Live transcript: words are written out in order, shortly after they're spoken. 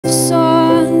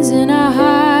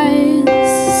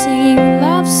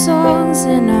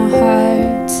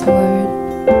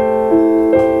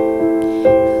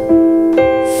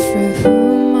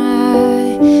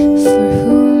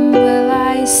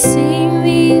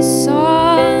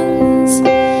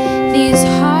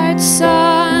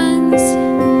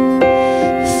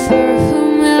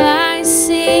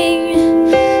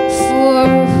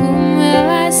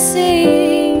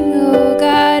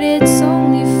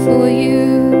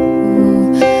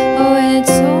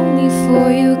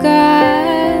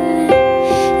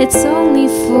it's only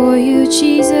for you,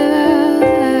 Jesus.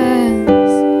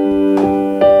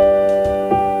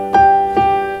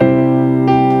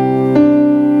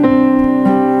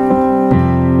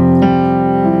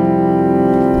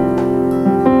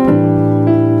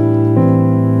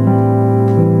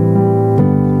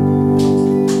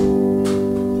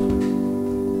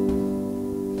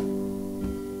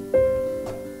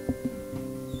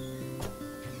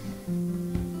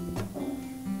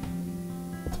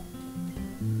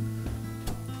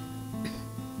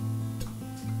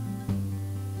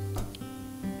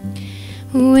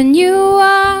 When you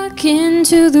walk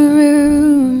into the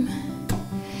room,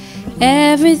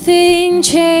 everything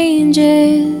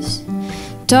changes.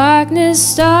 Darkness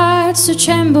starts to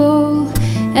tremble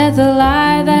at the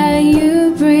light that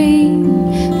you bring.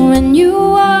 When you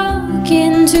walk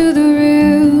into the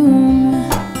room,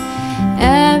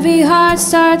 every heart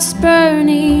starts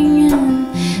burning.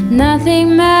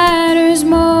 Nothing matters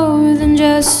more than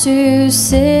just to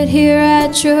sit here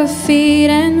at your feet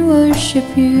and worship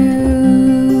you.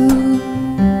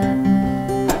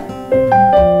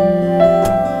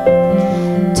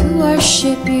 To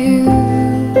worship you.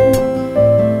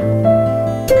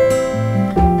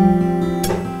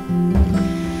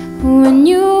 When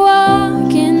you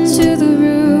walk into the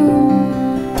room,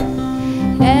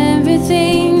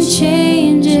 everything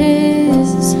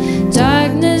changes.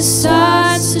 Darkness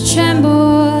starts to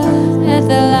tremble at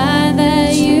the light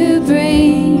that you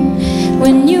bring.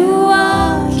 When you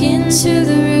walk into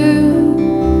the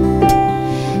room,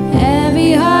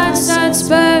 every heart starts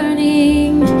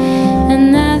burning,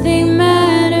 and nothing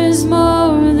matters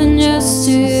more than just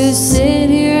to sit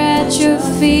here at your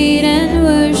feet and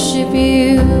worship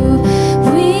you.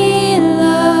 We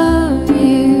love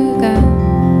you, God.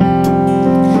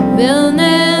 We'll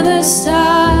never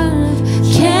stop.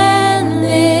 Can't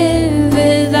live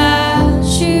without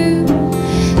you,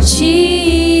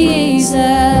 Jesus.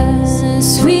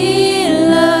 We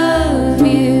love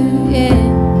you, yeah.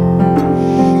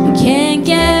 We can't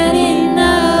get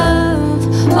enough.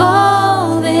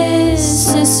 All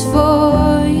this is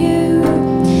for you,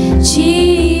 Jesus.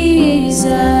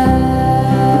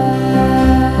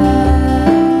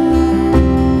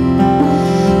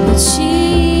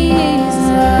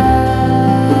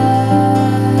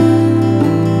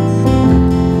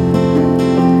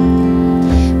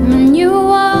 When you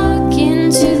walk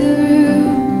into the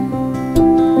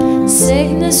room,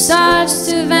 sickness starts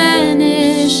to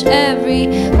vanish. Every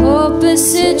hopeless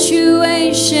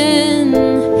situation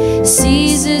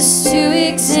ceases to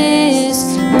exist.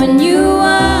 When you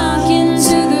walk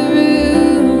into the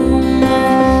room,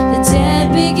 the dead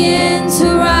begin to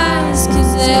rise,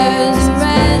 'cause there's a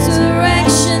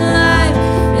resurrection life,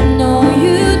 and know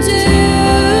you do.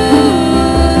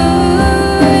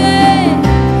 Yeah.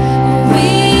 We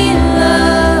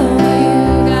love you,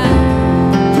 God.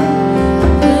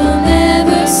 We'll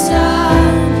never stop.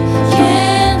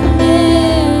 Can't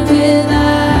live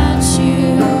without you,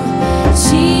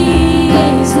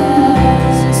 Jesus.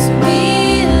 We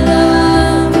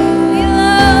love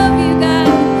you, God.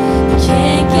 We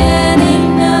can't get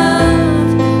enough.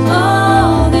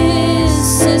 All this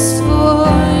is for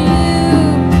you,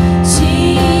 Jesus.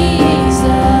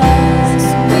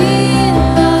 We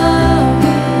love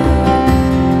you.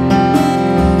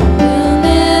 We'll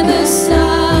never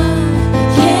stop.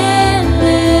 Can't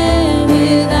live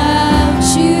without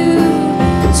you,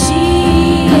 Jesus.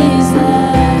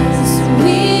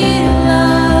 We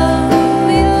love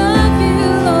you,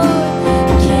 Lord.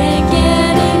 Can't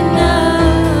get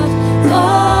enough.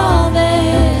 All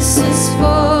this is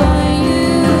for you,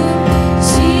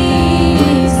 Jesus.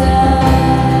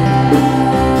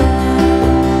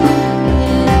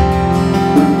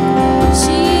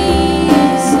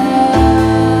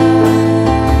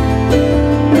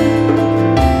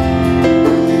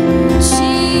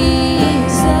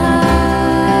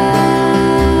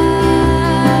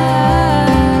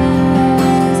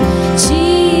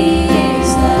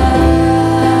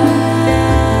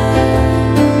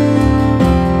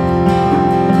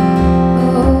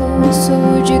 So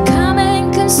would you come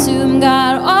and consume,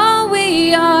 God, all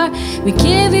we are? We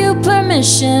give you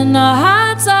permission, our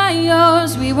hearts are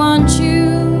yours. We want you.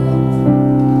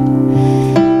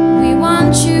 We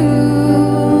want you.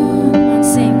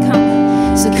 Let's sing,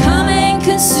 come. So come and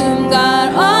consume,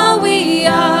 God, all we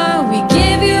are. We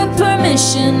give you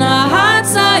permission, our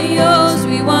hearts are yours.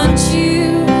 We want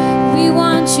you. We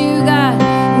want you, God.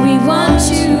 We want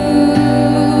you.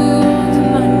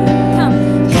 Come on, come.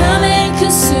 Come and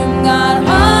consume, God,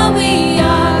 all we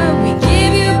are. We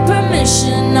give you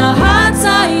permission, our hearts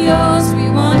are yours. We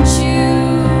want you.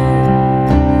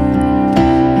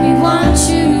 We want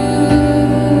you.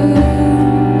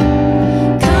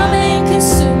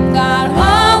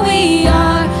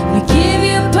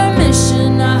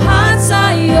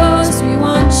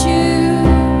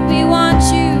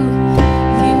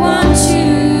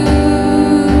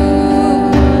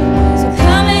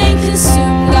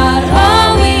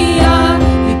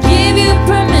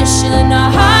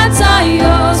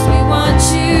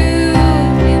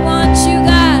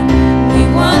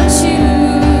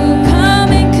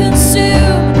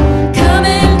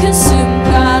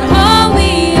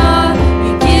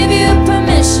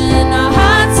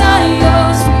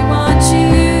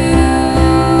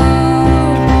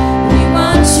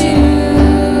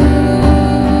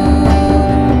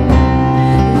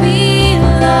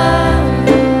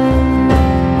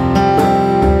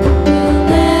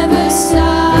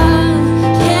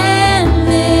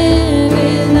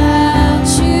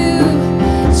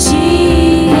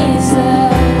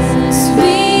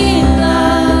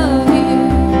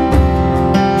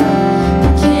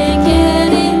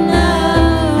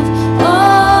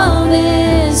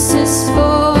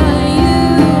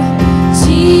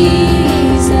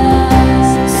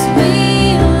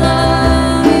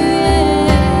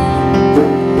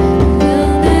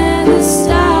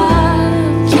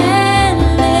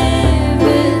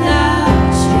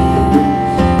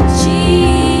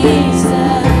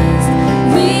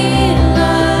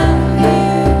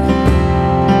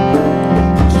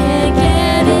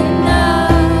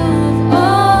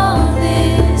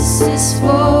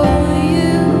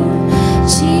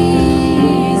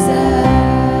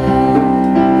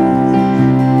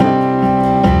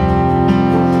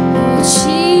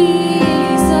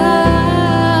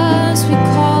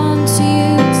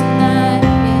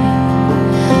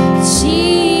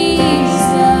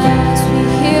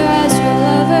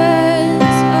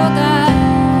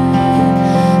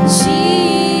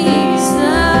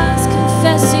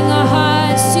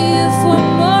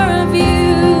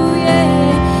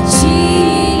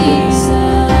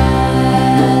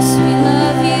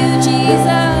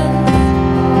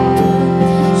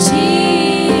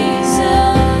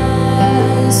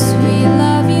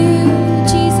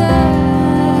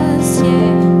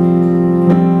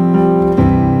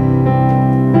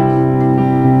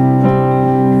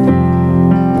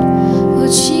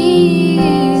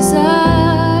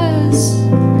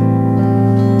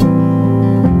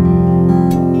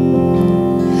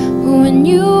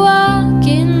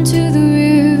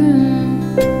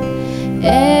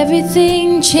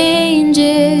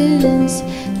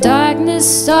 earth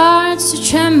starts to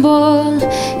tremble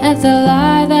at the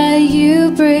light that you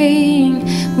bring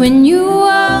when you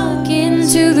walk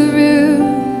into the room.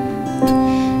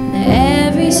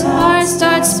 Every heart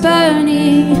starts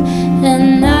burning,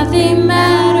 and nothing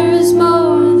matters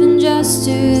more than just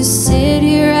to sit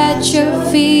here at your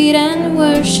feet and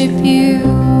worship you.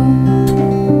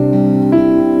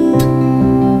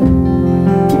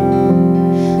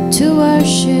 To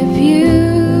worship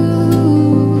you.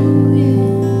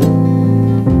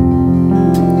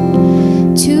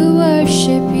 To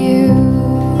worship you.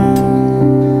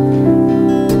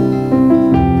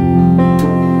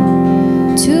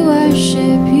 To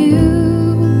worship you.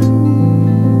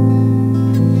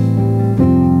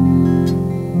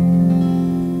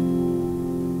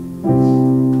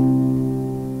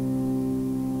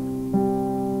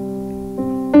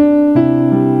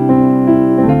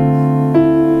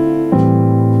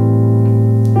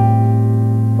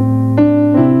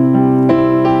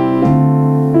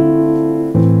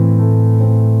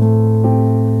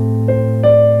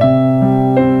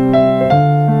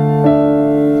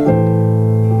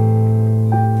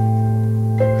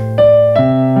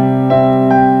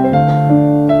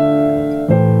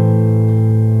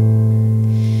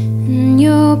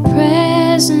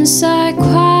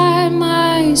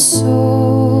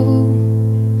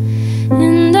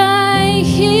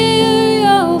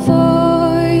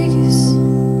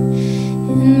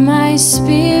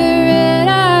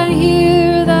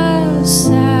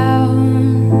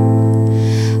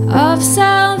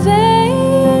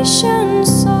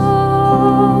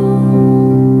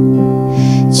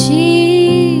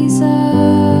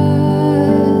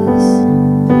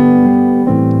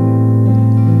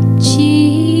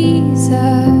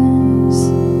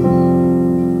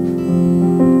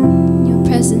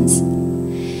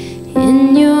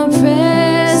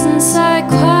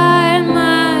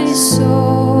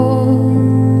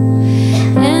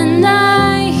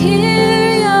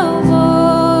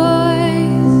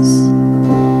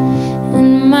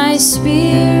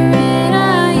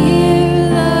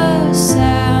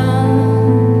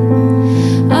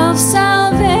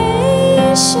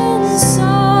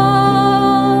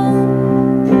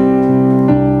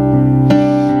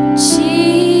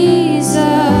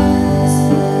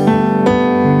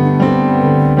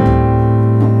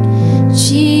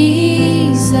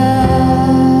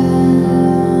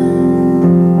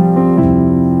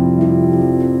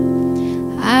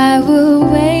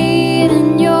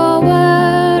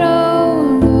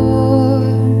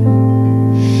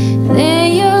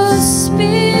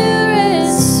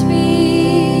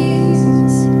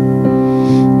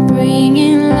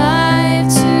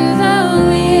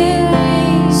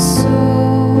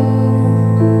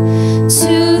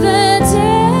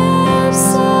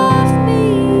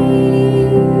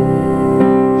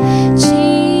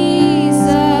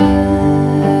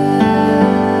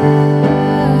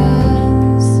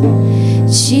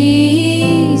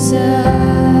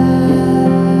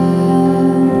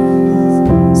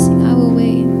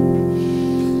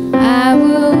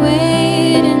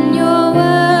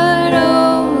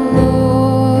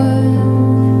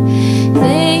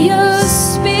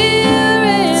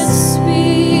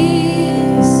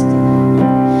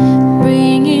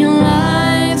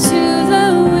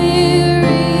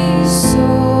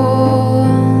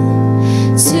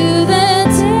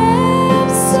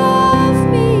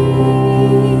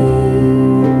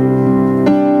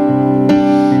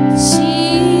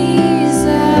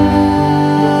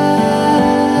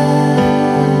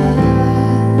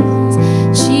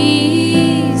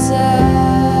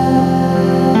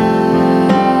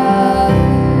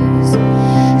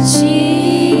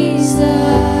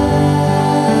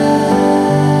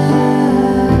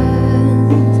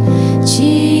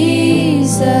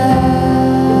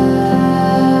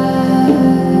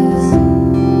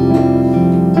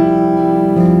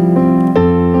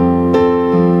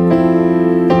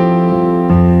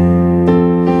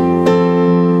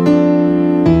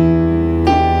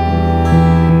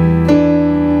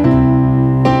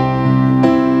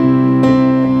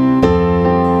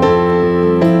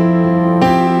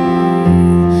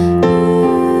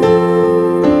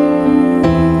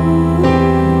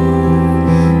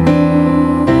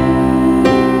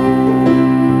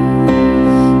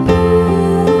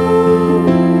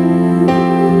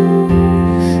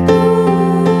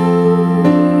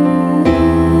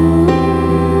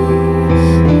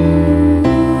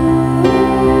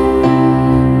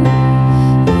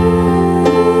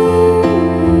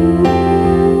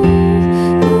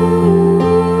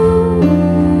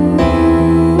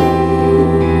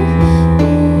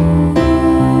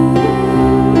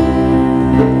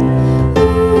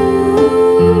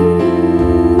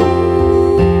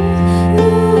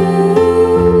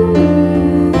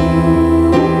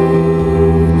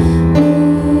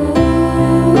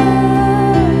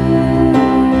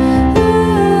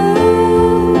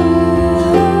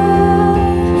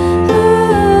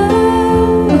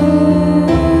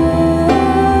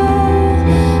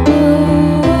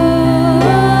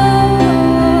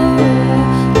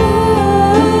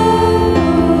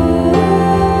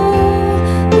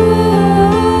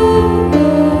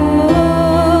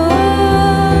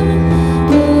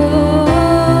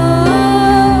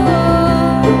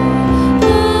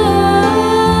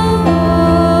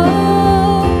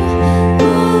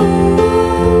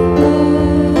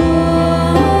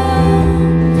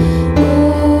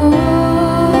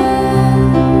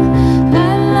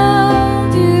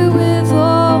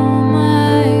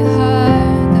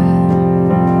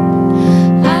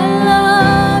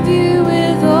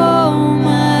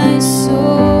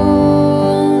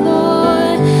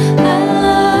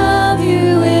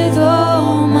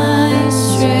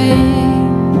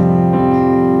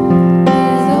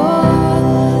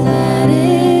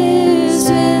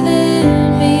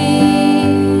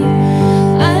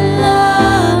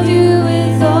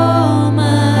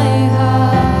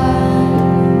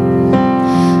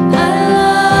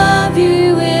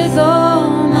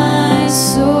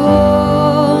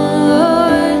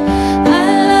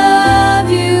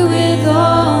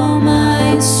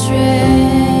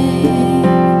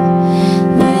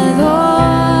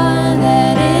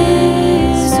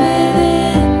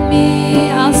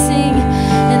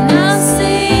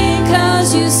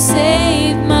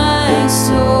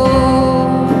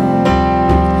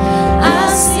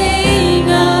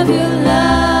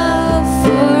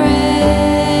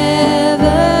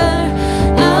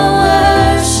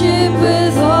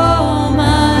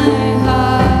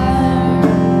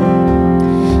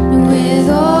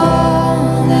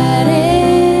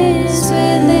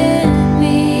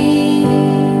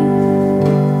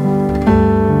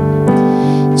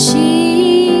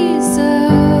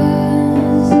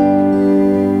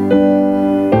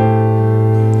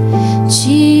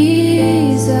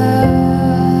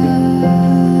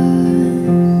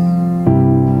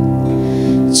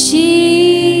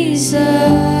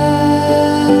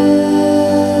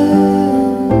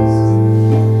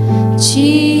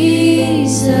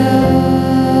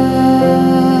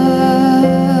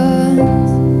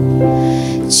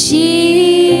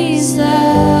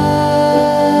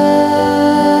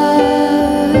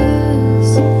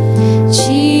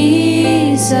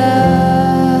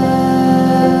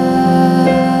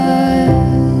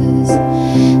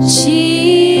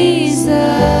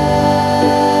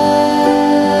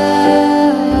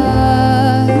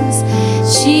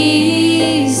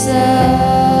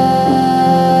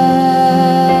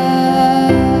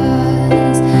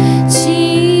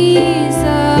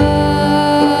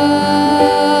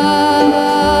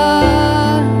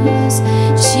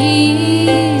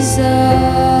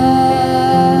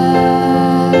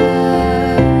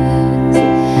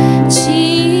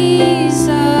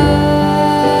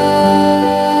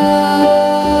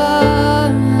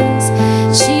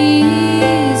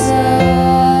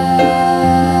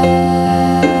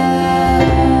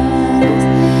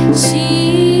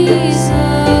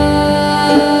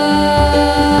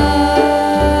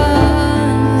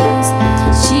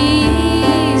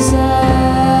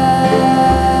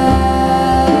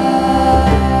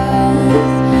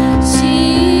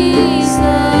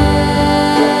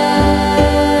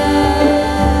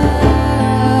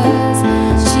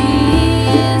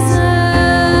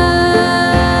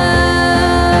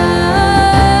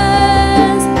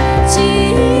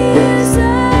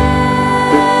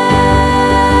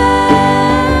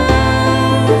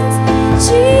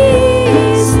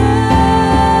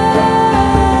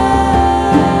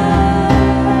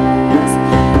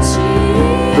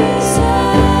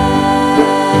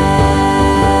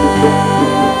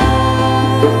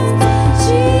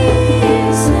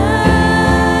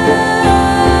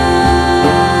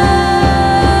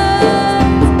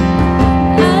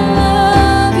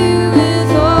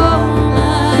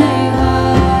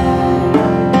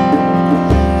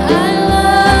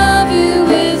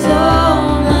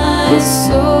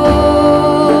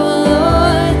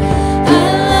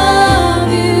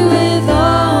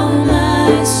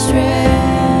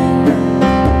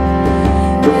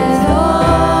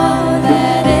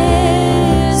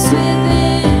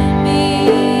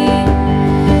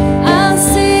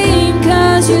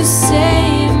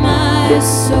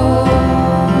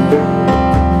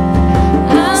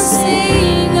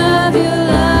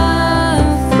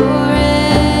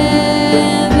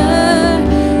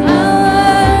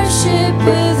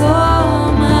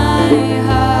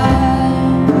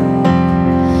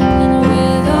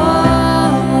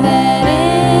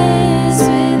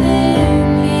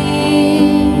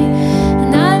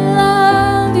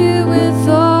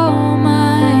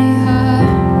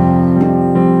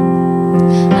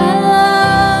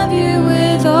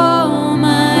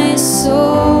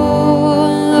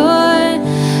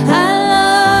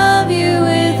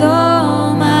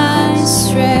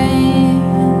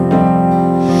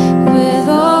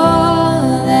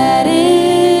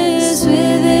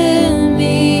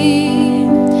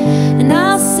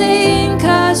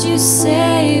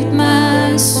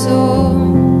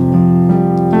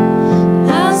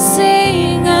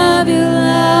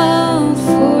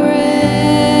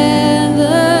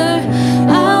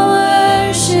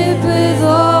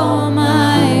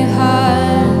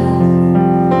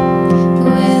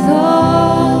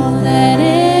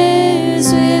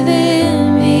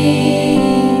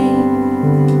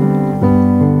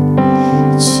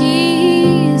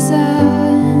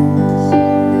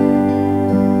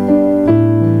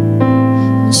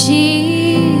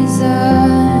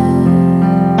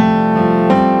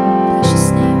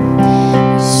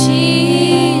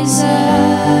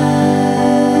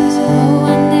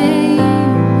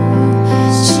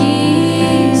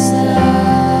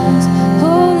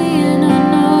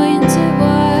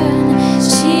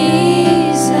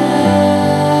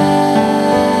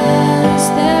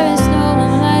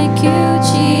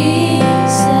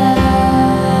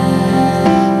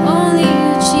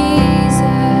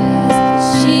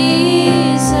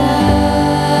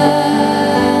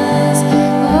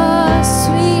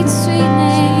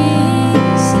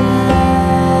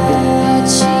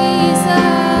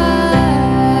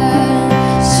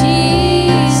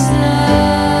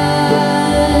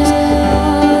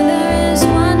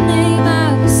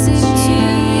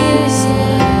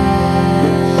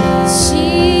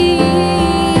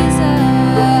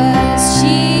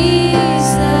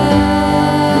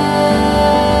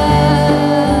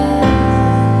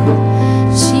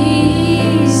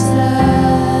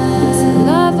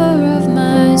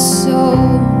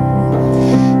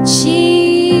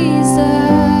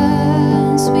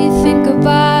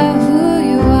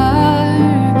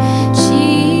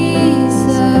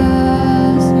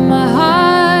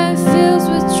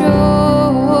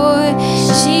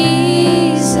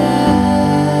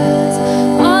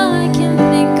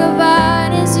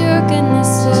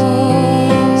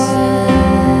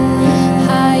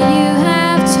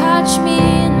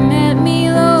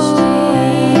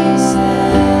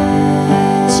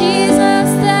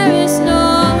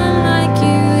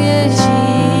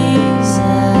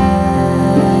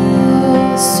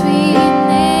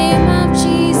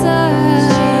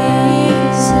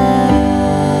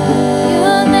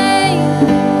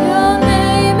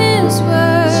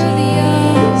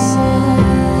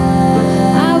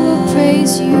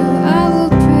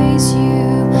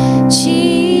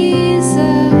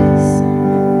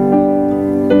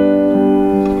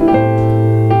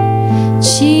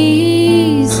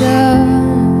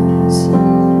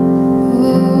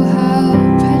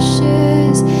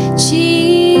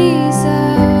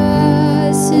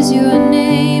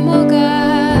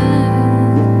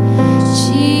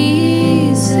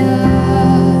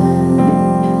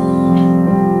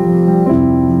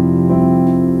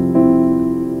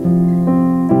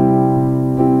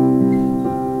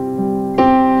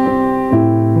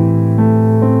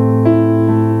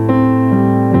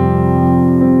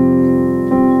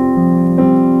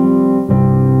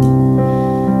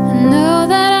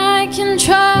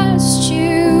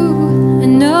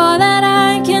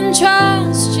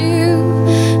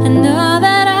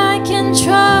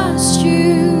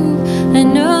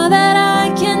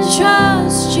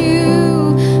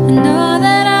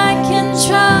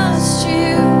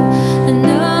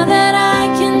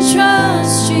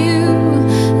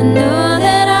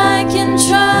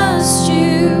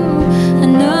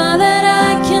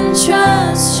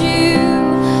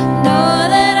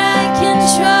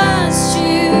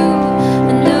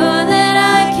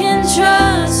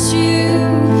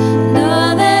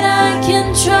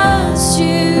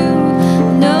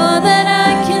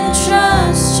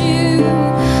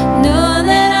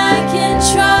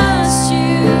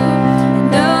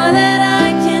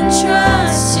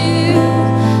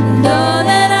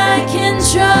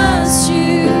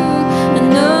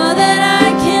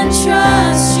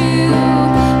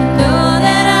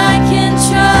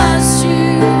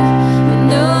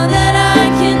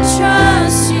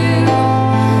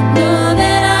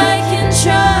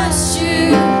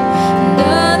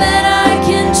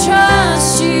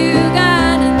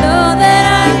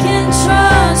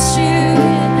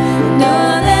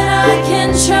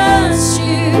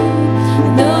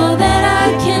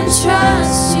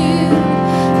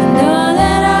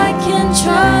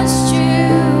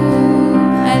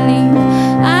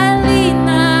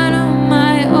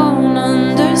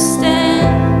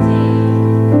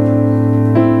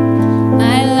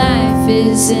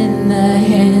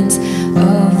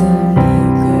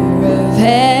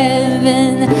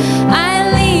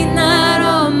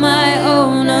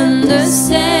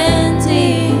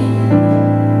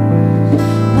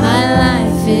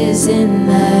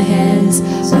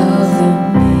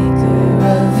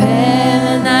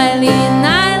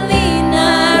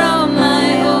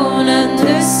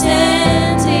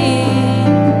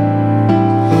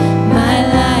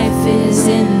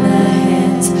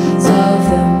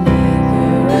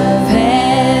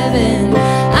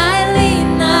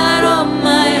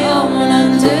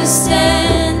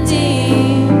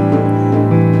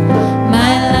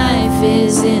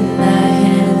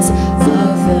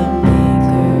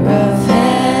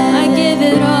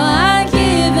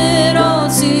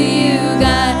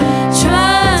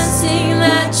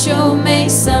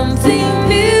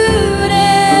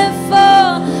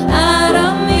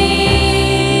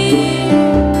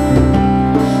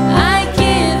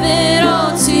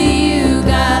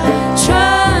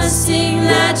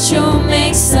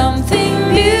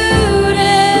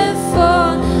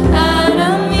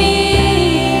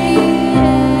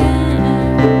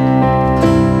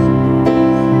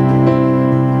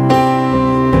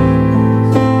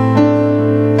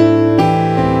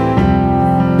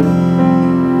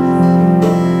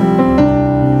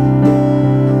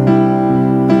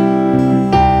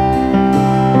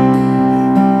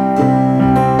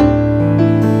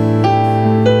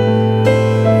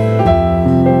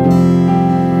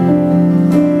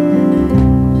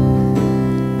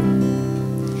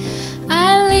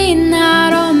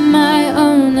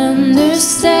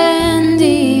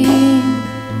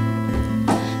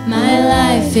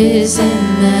 is in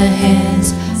the hands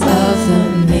of the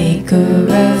maker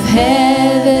of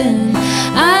heaven.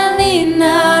 I lean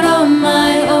not on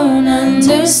my own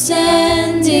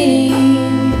understanding.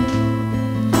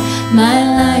 My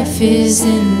life is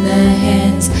in the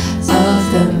hands of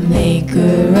the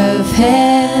maker of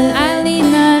heaven. I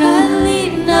lean not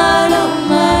on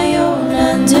my own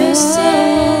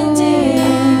understanding.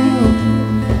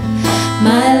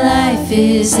 My life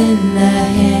is in the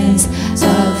hands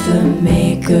of the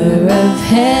maker of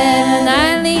heaven. I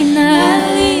lean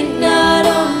not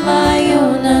on my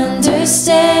own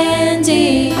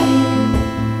understanding.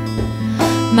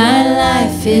 My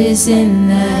life is in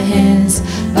the hands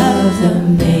of the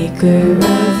maker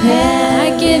of heaven. I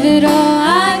give it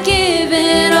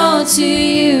all to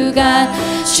you, God,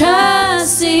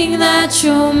 trusting that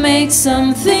you'll make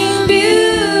something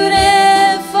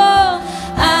beautiful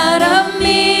out of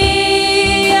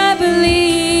me. I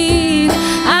believe.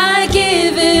 I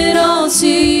give it all to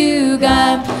you,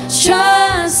 God,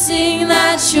 trusting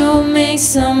that you'll make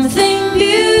something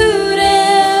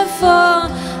beautiful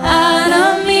out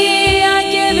of me. I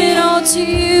give it all to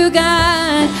you,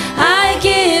 God. I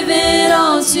give it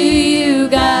all to you,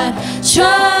 God,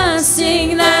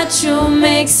 trusting that you'll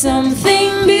make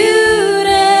something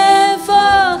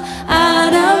beautiful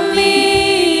out of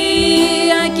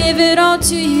me. I give it all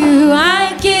to you.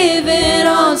 I give it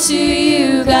all to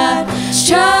you, God,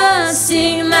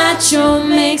 trusting that you'll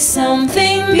make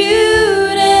something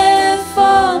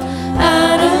beautiful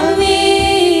out of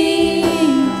me.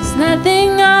 There's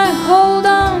nothing I hold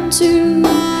on to.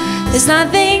 There's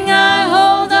nothing I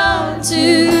hold on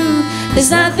to.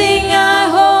 There's nothing I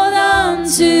hold on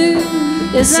to.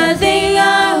 There's nothing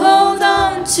I hold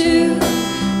on to.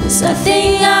 There's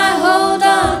nothing I hold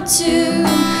on to.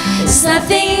 There's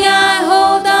nothing I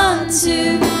hold on to.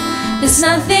 There's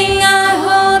nothing I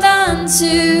hold on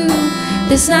to.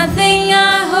 There's nothing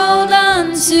I hold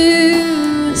on to.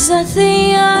 There's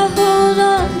nothing I hold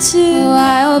on to.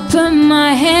 I open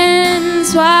my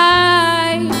hands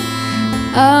wide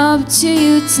up to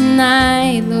you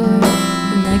tonight, Lord,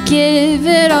 and I give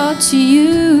it all to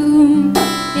you,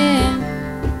 yeah.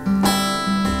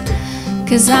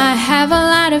 'Cause I have a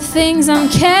lot of things I'm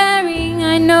carrying.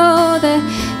 I know that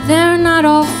they're not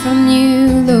all from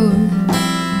you, Lord.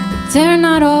 They're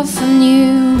not all from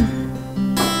you.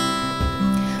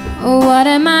 Oh, what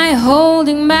am I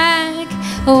holding back?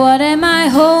 What am I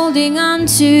holding on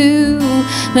to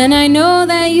when I know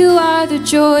that you are the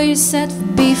joy you set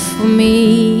before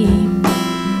me?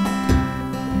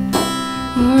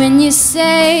 When you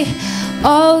say,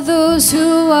 all those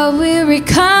who are weary,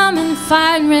 come and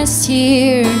find rest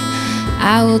here,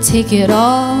 I will take it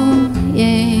all,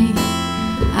 yeah,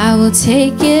 I will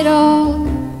take it all.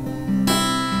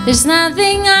 There's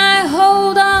nothing I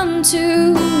hold on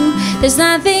to. There's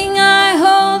nothing I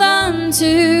hold on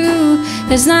to.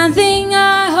 There's nothing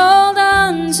I hold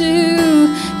on to.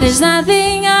 There's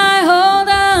nothing I hold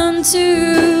on to.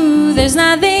 There's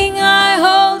nothing I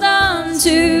hold on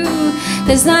to.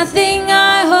 There's nothing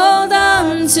I hold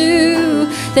on to.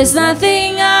 There's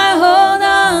nothing I hold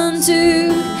on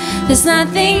to. There's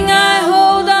nothing I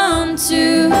hold on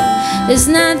to. There's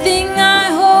nothing I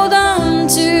hold on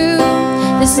to.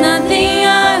 There's nothing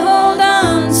I hold on to. There's nothing I hold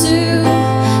on to.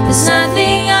 There's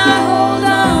nothing I hold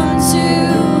on to.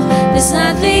 There's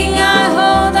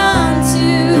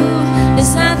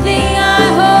nothing I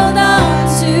hold on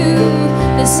to.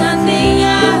 There's nothing I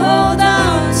hold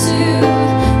on to.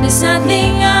 There's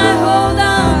nothing I hold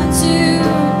on to.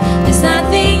 There's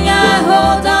nothing I hold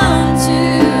on to.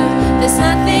 There's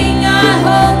nothing I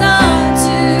hold on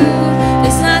to.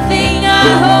 There's nothing I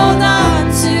hold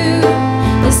on to.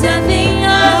 There's nothing I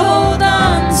hold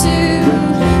on to.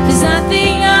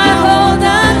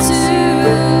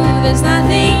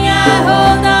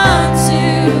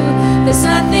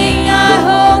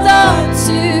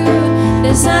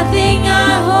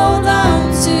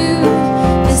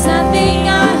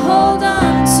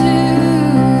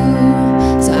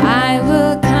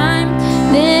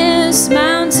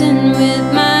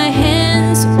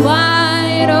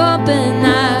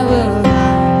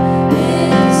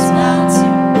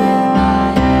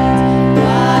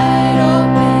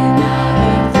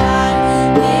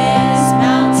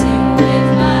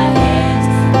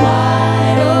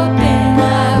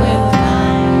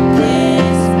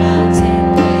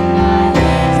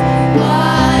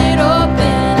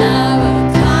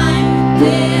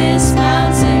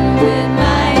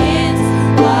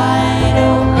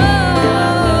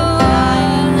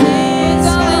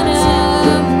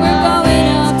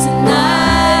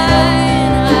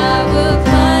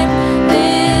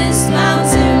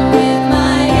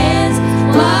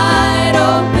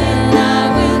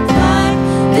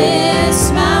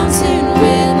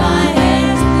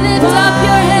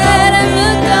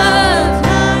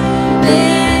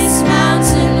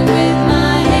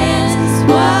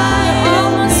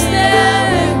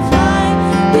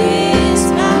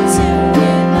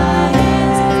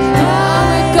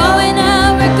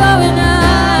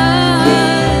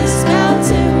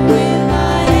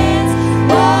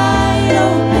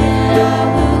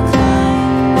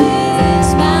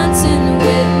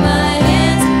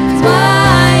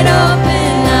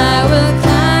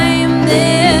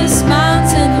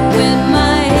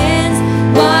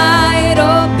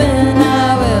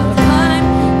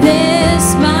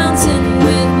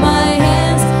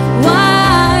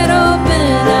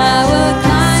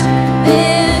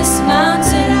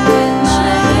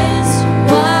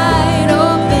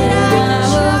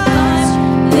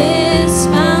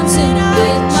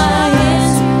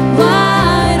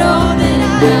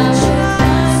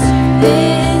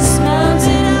 this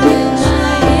mountain with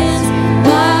my hands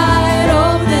wide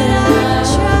open. I will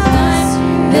climb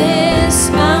this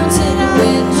mountain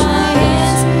with my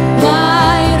hands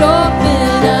wide open.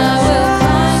 I will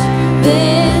climb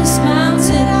this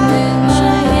mountain with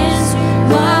my hands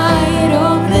wide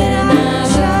open. I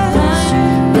will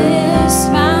climb this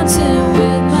mountain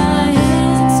with my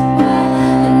hands wide.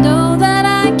 I know that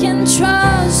I can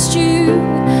trust you.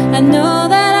 I know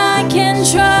that I can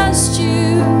trust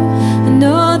you. I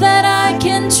know that I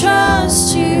can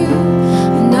trust you.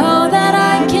 I know that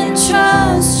I can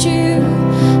trust you.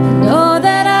 I know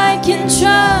that I can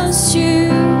trust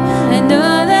you. I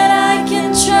know that I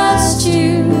can trust you.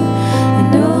 I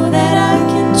know that I can trust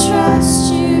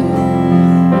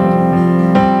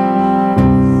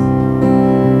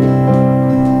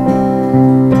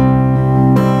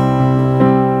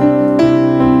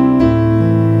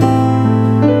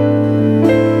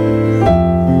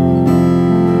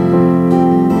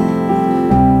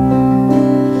you.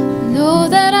 Know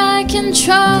that I can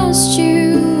trust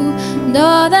you.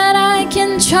 Know that I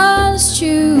can trust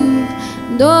you.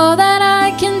 Know that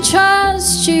I can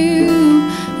trust you.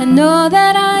 I know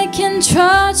that I can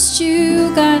trust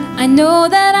you, God. I know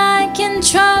that I can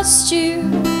trust you.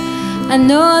 I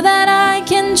know that I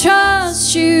can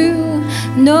trust you.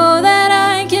 Know that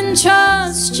I can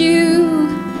trust you.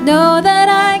 Know that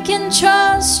I can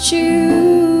trust you.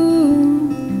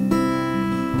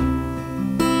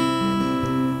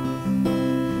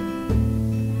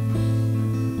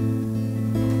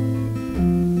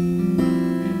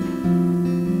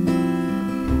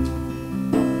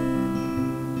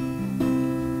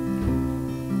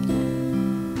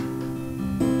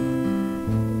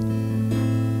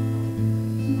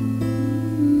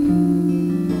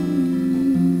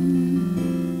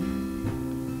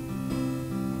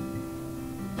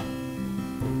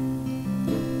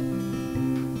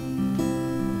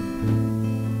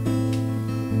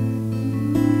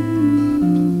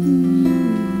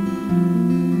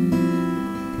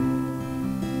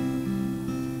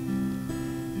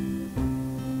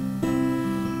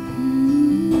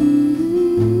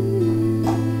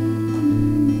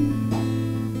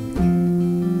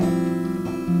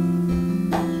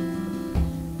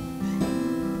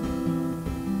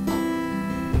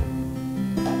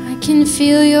 I can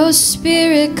feel your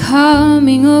spirit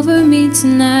coming over me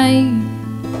tonight,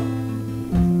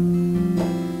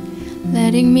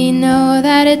 letting me know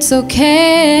that it's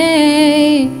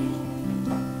okay.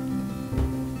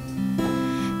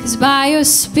 'Cause by your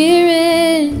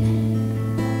spirit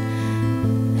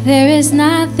there is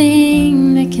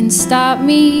nothing that can stop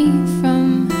me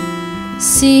from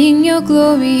seeing your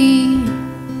glory.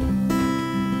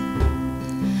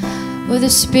 Oh, the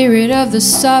Spirit of the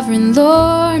Sovereign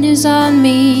Lord is on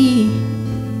me,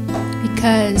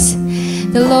 because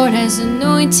the Lord has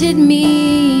anointed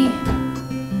me.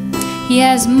 He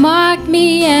has marked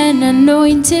me and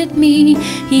anointed me.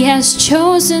 He has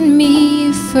chosen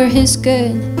me for His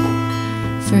good,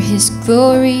 for His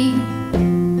glory.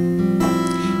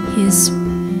 He's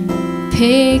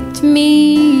picked me.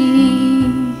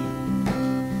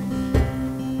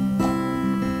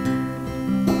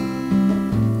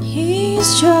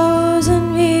 He's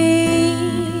chosen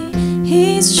me.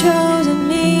 He's chosen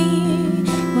me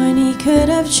when He could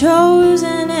have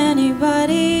chosen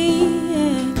anybody.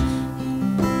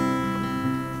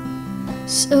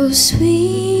 So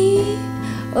sweep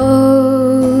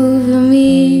over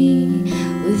me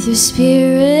with your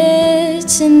Spirit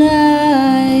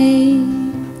tonight.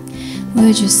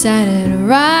 Would you set it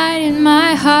right in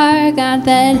my heart, God,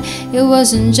 that it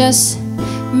wasn't just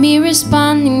me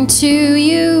responding to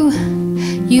you.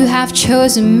 You have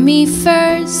chosen me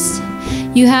first.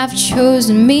 You have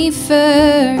chosen me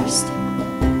first.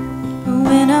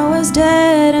 When I was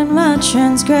dead in my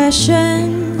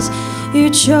transgressions, you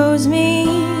chose me,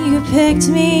 you picked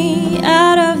me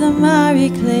out of the miry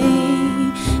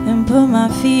clay and put my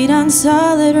feet on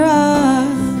solid rock.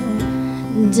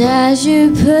 And as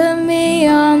you put me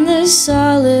on the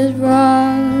solid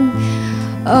rock,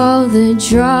 all the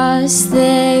dross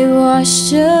they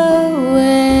washed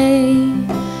away,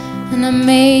 and I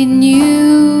made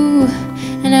new,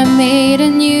 and I made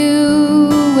anew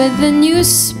with a new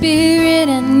spirit,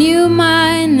 a new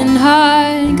mind and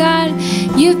heart. God,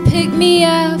 you picked me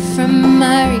up from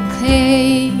miry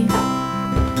clay.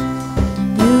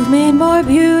 You've made more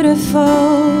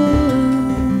beautiful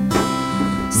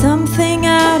something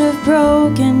out of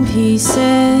broken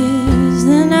pieces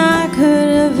than I could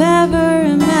have ever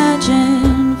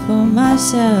imagined for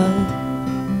myself.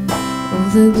 All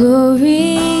the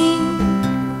glory,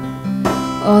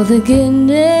 all the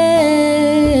goodness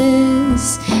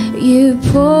you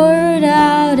poured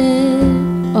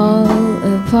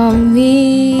on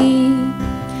me.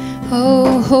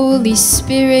 Oh, Holy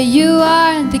Spirit, you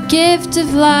are the gift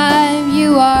of life.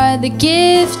 You are the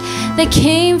gift that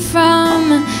came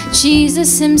from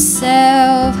Jesus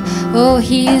himself. Oh,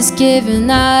 he has given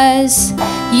us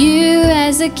you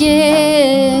as a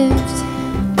gift,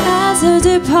 as a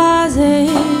deposit,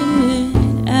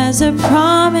 as a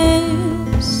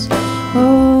promise.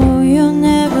 Oh, you'll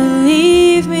never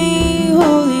leave me,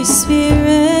 Holy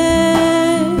Spirit.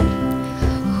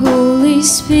 Holy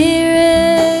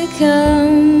Spirit,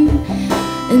 come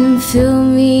and fill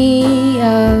me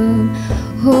up.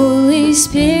 Holy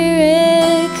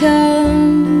Spirit,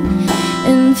 come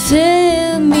and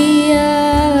fill me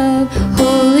up.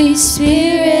 Holy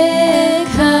Spirit,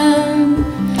 come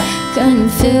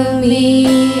and fill me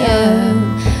up.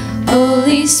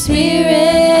 Holy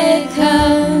Spirit,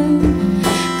 come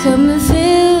and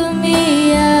fill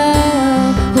me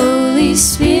up. Holy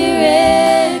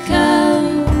Spirit,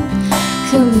 come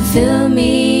and fill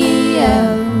me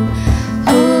up.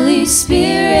 Holy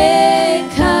Spirit,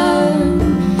 come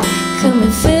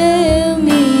and fill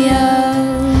me up.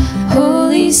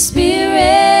 Holy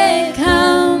Spirit,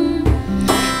 come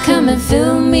and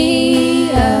fill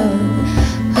me up.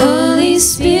 Holy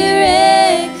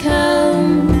Spirit,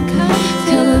 come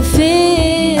and fill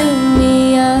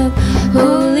me up.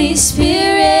 Holy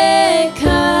Spirit,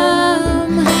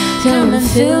 come and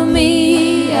fill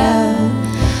me up.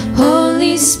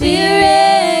 Holy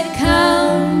Spirit,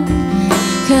 come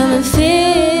and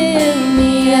fill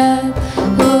me up.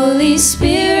 Holy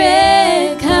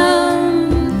Spirit,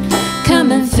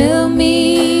 come and fill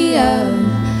me up.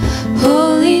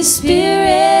 Holy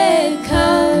Spirit,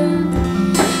 come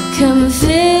and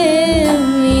fill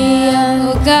me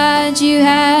up. Oh God, you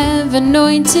have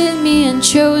anointed me and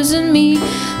chosen me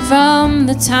from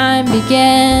the time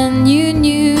began. You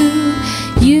knew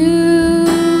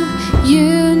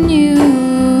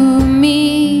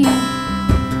me.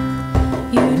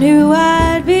 You knew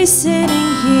I'd be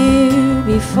sitting here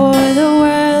before the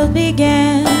world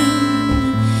began.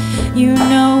 You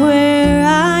know where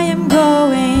I am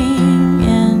going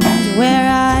and where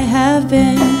I have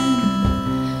been.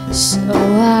 So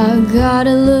I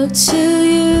gotta look to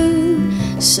you.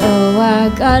 So I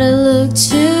gotta look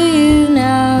to you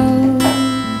now.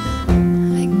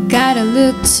 I gotta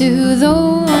look to the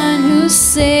one who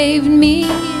saved me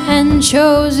and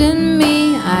chosen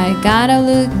me. I gotta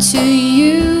look to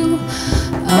you.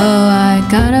 Oh, I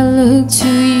gotta look to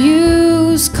you.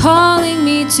 Who's calling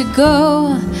me to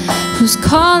go? Who's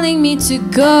calling me to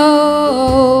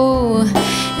go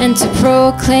and to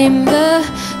proclaim the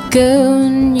good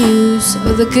news,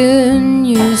 oh, the good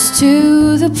news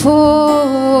to the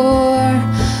poor.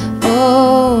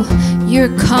 Oh,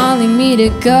 you're calling me to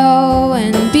go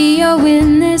and be a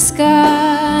witness,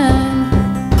 God.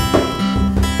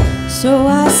 So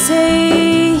I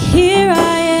say, here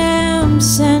I am,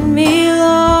 send me,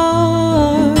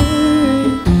 Lord.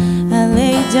 I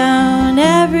lay down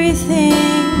everything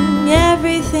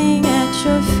at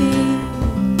your feet.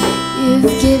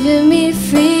 You've given me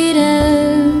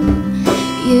freedom,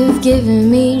 you've given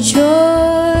me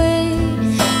joy.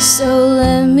 So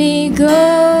let me go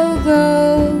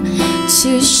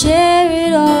to share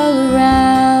it all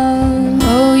around.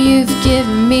 Oh, you've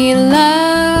given me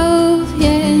love,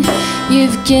 yeah.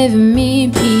 You've given me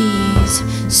peace,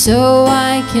 so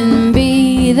I can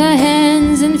be the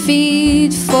hands and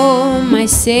feet for my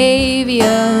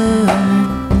Savior.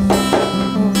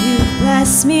 Oh, you've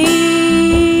blessed me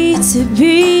to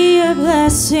be a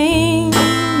blessing.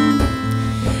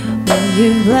 Oh,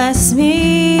 you've blessed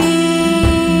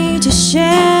me to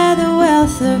share the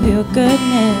wealth of your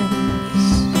goodness.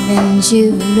 And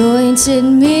you've anointed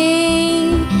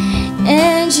me,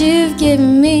 and you've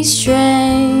given me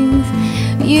strength.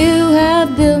 You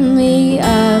have built me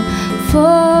up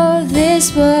for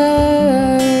this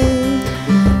work.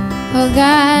 Oh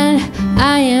God,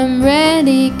 I am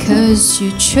ready 'cause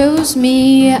you chose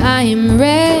me. I am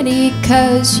ready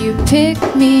 'cause you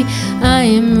picked me. I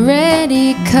am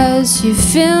ready 'cause you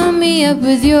fill me up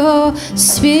with your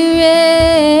spirit.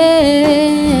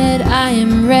 I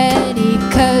am ready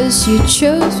 'cause you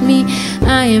chose me.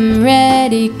 I am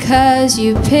ready 'cause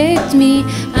you picked me.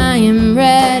 I am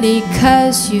ready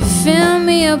 'cause you fill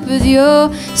me up with your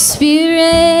spirit.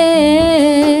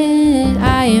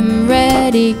 I am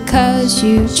ready 'cause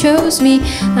you chose me.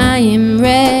 I am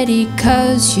ready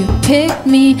 'cause you picked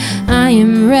me. I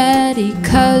am ready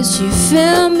 'cause you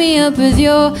fill me up with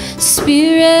your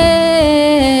spirit.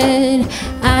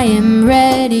 I am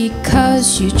ready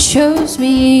 'cause you chose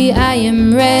me. I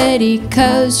am ready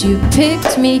 'cause you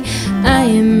picked me. I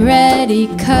am ready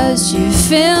 'cause you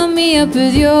fill me up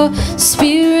with your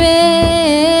spirit.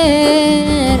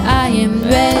 I am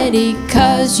ready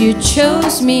 'cause you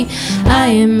chose me. I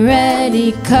am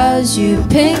ready 'cause you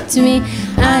picked me.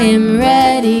 I am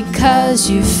ready 'cause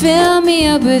you fill me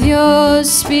up with your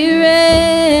spirit.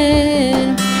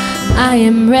 I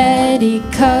am ready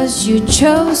 'cause you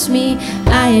chose me.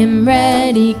 I am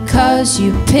ready 'cause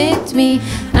you picked me.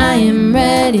 I am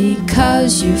ready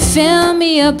 'cause you fill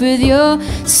me up with your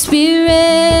spirit.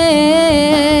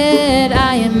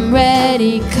 I am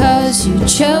ready 'cause you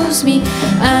chose me.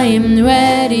 I am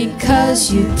ready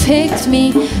 'cause you picked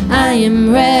me. I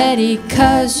am ready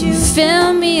 'cause you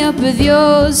fill me up with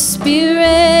your spirit.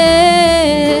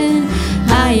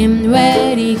 I am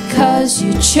ready 'cause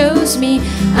you chose me.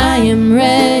 I am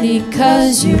ready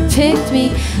 'cause you picked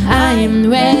me. I am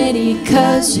ready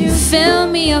 'cause you fill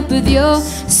me up with your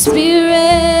spirit.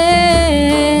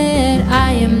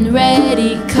 I am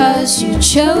ready 'cause you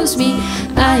chose me.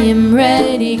 I am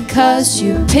ready 'cause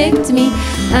you picked me.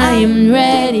 I am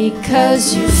ready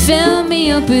 'cause you fill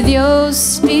me up with your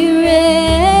spirit.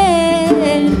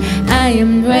 I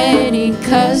am ready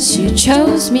 'cause you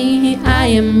chose me. I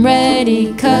am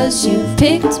ready 'cause you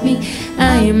picked me.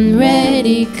 I am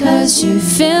ready 'cause you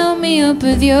fill me up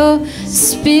with your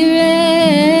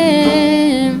spirit.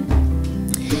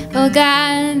 Oh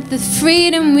God, the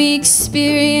freedom we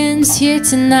experience here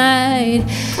tonight,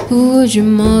 would you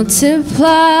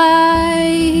multiply?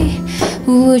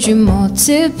 Would you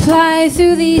multiply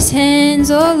through these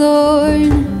hands, oh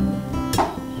Lord?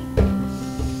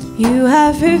 You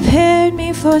have prepared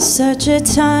me for such a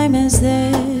time as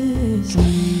this.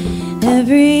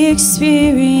 Every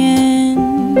experience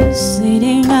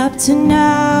leading up to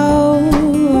now,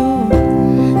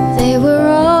 they were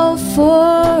all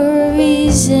for a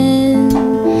reason,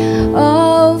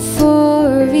 all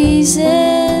for a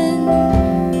reason.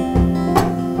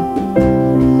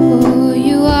 Oh,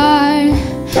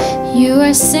 you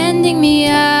are sending me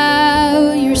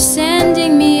out, you're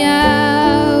sending me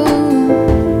out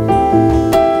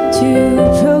to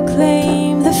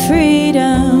proclaim the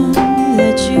freedom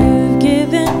that you've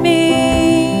given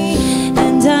me.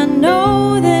 And I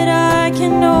know that I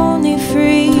can only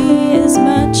free as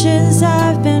much as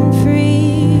I've been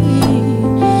free.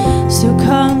 So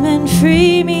come and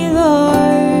free me,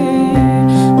 Lord.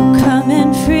 Oh, come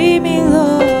and free me,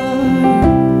 Lord.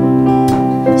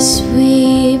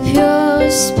 Sweep your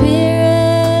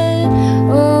spirit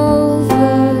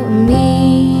over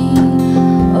me,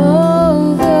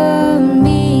 over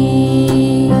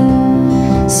me.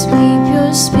 Sweep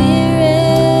your spirit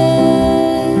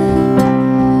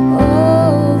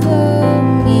over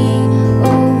me,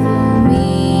 over me.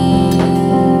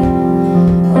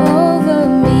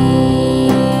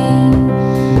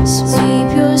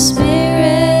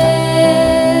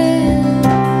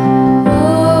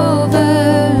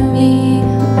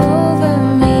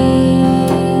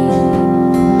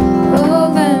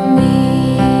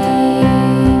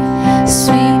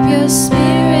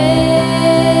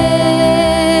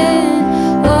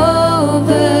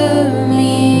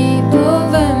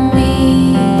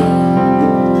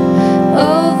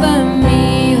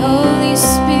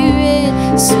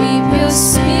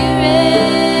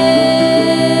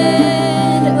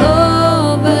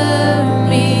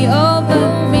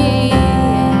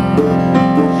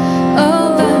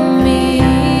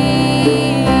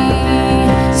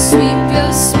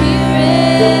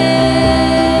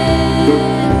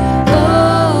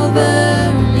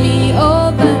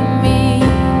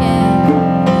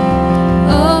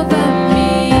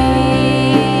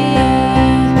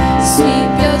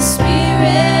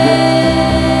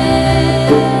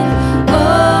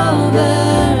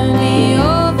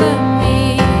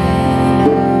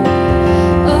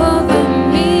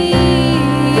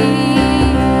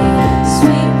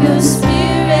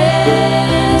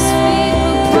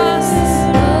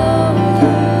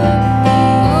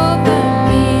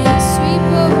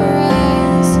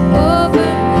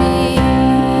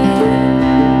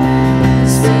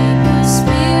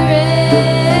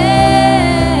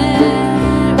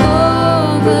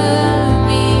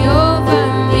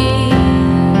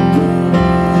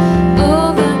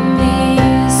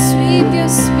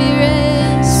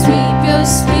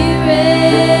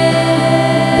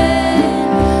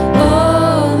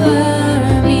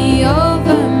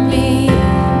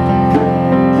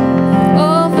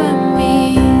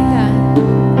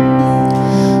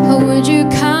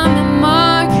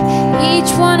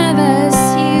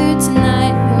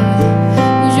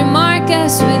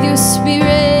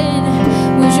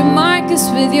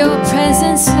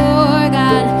 Yes, Lord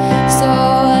God. So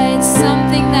it's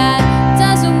something that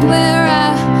doesn't wear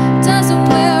out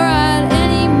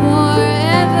anymore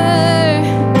ever.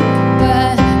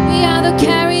 But we are the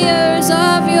carriers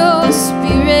of your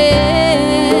Spirit.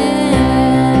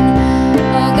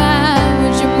 Oh God,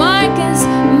 would you mark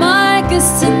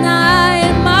us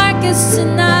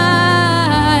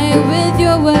tonight with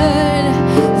your word,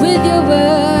 with your word.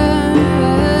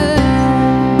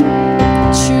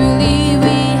 Truly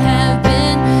we have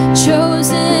been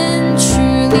chosen,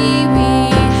 truly we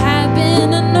have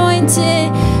been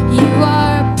anointed. You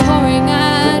are pouring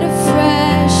out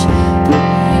afresh,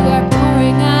 you are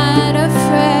pouring out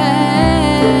afresh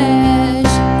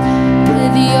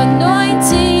with the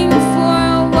anointing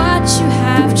for what you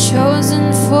have chosen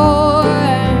for.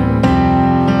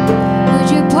 Would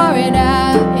you pour it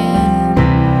out, yeah?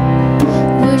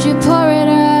 Would you pour it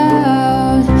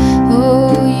out?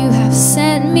 Oh, you have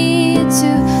sent me to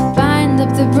bind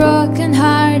up the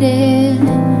brokenhearted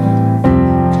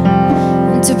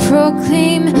and to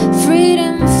proclaim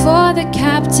freedom for the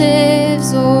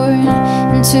captives, Lord,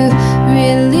 and to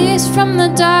release from the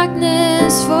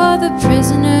darkness for the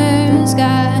prisoners,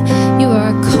 God. You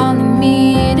are calling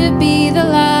me to be the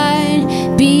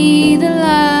light, be the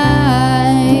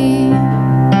light.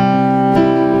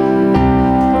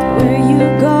 Where you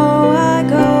go, I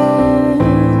go,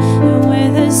 and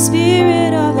where the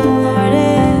Spirit of the Lord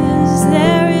is,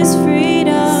 there is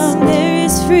freedom, there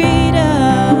is freedom.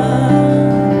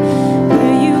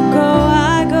 Where you go,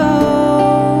 I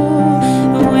go,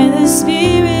 and where the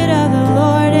Spirit of the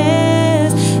Lord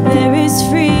is, there is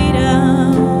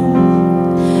freedom.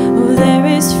 Oh, there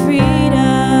is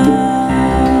freedom.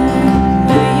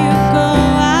 Where you go,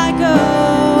 I go,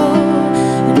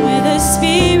 and where the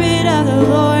Spirit of the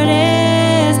Lord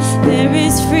is, there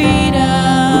is freedom.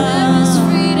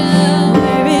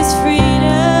 There is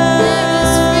freedom.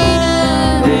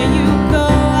 Where you go,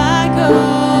 I go.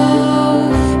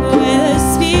 Where the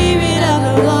Spirit of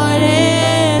the Lord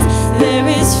is, there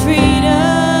is freedom.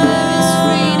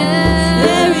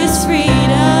 There is freedom.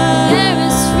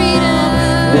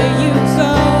 Where you go,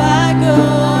 I go.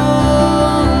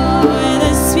 Where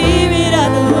the Spirit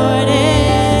of the Lord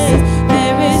is,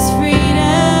 there is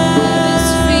freedom.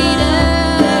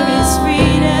 There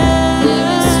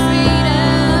is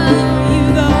freedom. Where you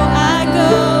go, I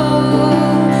go.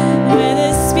 Where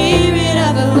the Spirit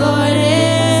of the Lord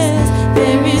is,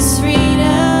 there is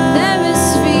freedom. There is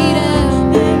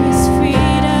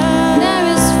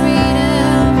freedom.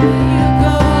 Where you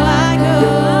go, I go.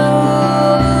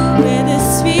 Where the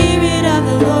Spirit of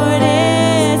the Lord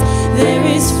is, there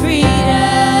is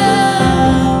freedom.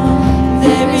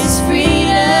 There is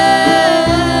freedom.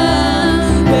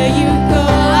 Where you go,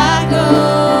 I go.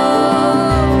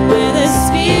 Where the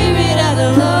Spirit of the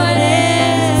Lord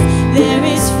is, there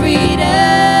is freedom.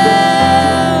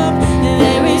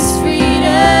 There is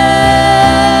freedom.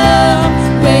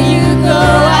 Where you go,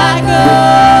 I go.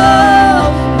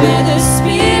 Where the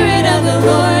Spirit of the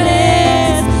Lord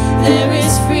is, there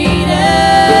is freedom.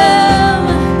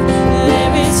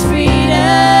 There is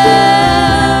freedom.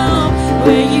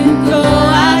 Where you go,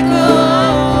 I go.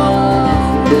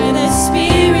 Where the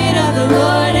Spirit of the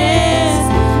Lord is,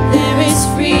 there is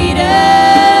freedom.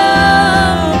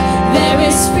 There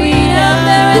is freedom.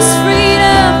 There is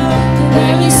freedom.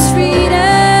 There is freedom.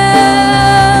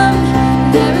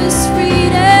 There is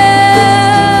freedom.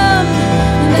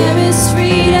 There is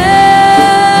freedom.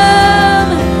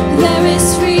 There is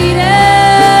freedom.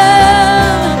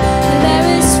 There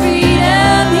is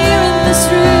freedom here in this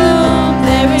room.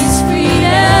 There is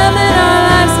freedom in our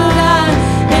lives, oh God.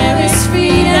 There is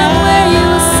freedom where you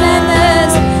send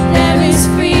us. There is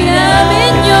freedom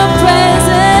in your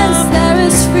presence. There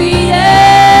is freedom.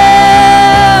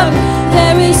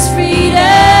 There is freedom.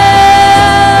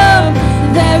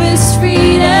 There is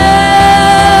freedom.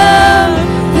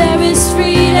 There is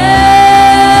freedom.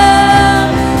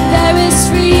 There is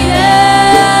freedom.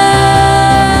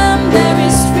 There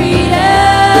is freedom.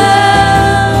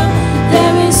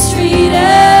 There is freedom.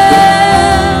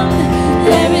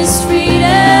 There is freedom.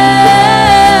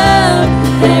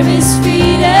 There is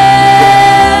freedom.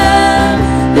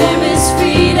 There is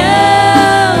freedom.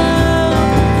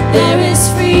 There is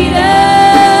freedom.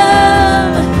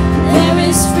 There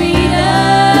is freedom.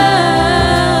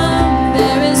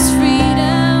 There is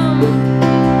freedom.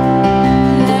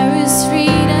 There is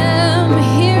freedom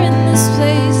here in this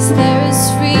place. There is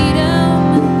freedom.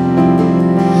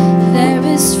 There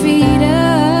is freedom.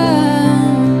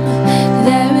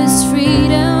 There is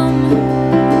freedom.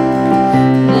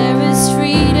 There is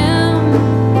freedom.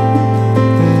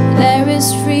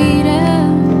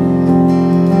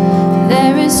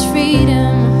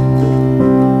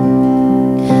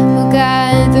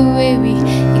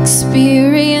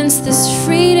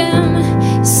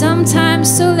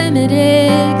 sometimes so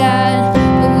limited, God.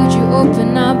 But would you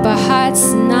open up our hearts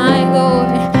tonight, Lord?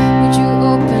 Would you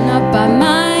open up our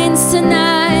minds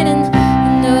tonight and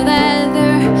know that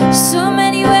there are so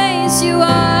many ways you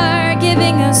are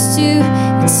giving us to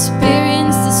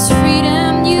experience this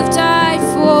freedom you've died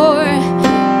for.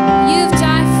 You've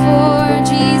died for,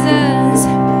 Jesus.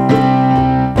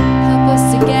 Help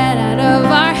us to get out of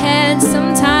our heads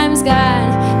sometimes, God.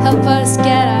 Help us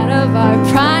get out of our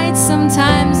pride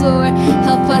sometimes, Lord.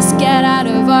 Help us get out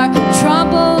of our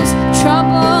troubles,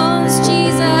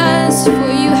 Jesus.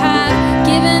 For you have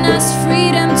given us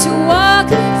freedom to walk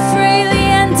freely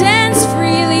and dance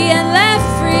freely and laugh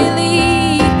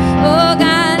freely. Oh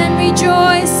God, and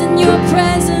rejoice in your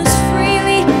presence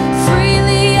freely,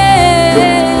 freely.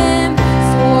 Yeah.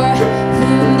 For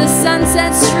whom the sun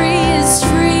sets free is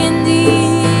free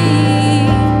indeed.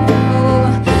 Oh,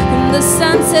 whom the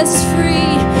sun sets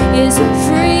free is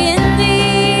free indeed.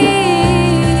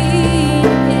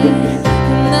 Yeah.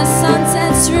 Whom the sun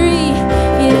sets free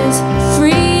is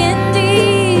free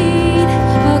indeed.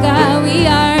 Oh God, we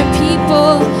are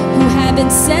people who have been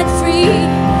set free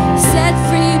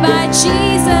by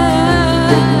Jesus.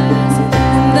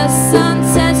 Whom the sun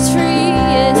sets free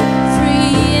is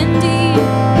free indeed.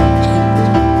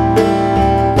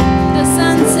 The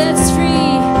sun sets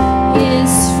free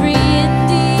is free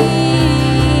indeed.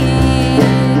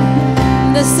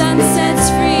 The sun sets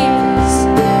free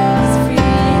is free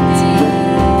indeed.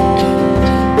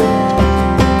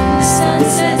 The sun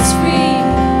sets free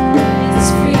is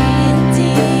free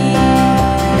indeed.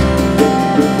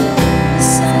 The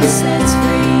sun sets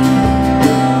free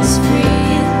is free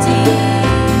indeed.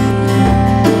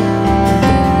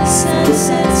 The sun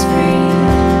sets free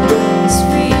is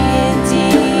free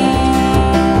indeed.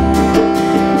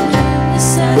 The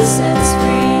sun sets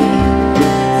free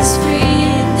is free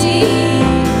indeed.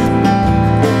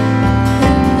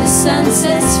 The sun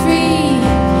sets free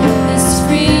is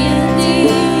free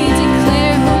indeed.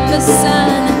 Declare whom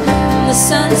the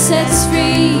sun sets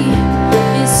free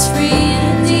is free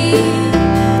indeed.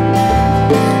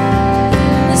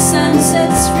 The sun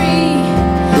sets free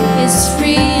is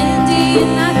free indeed.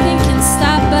 Nothing can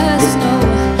stop us, no.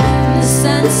 The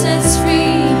sun sets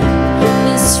free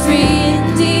is free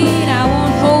indeed. I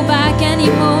won't hold back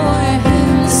anymore.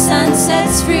 The sun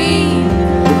sets free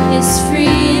is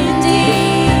free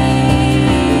indeed.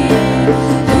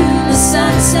 The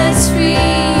sun sets free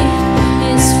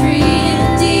is free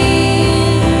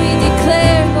indeed. We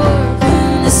declare, Lord,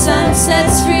 the sun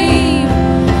sets free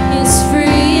is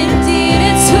free indeed.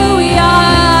 It's who we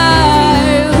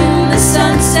are. The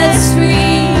sun sets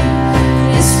free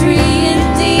is free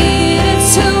indeed.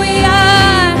 It's who we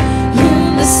are.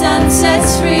 The sun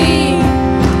sets free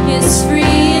is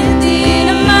free indeed.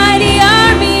 A mighty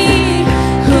army.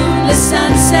 Whom the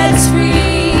sun sets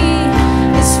free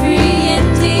is free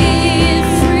indeed.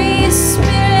 Free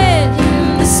spirit.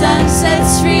 Whom the sun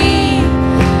sets free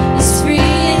is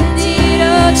free indeed.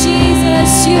 Oh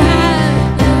Jesus, you have.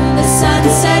 Whom the sun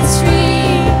sets free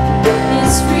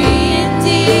is free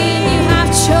indeed. You have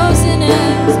chosen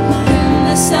us. Whom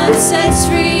the sun sets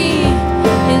free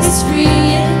is free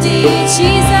indeed.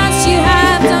 Jesus, you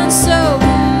have done so.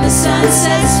 Whom the sun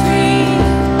sets free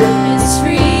is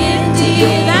free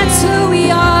indeed. That's who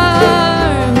we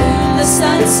are. Whom the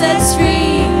sun sets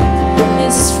free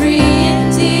is free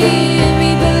indeed. We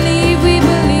believe.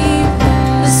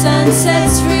 Whom the sun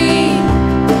sets free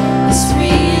is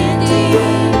free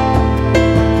indeed.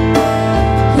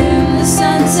 Whom the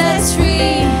sun sets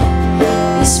free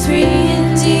is free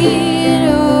indeed.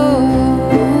 Oh.